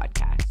favorite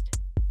podcasts.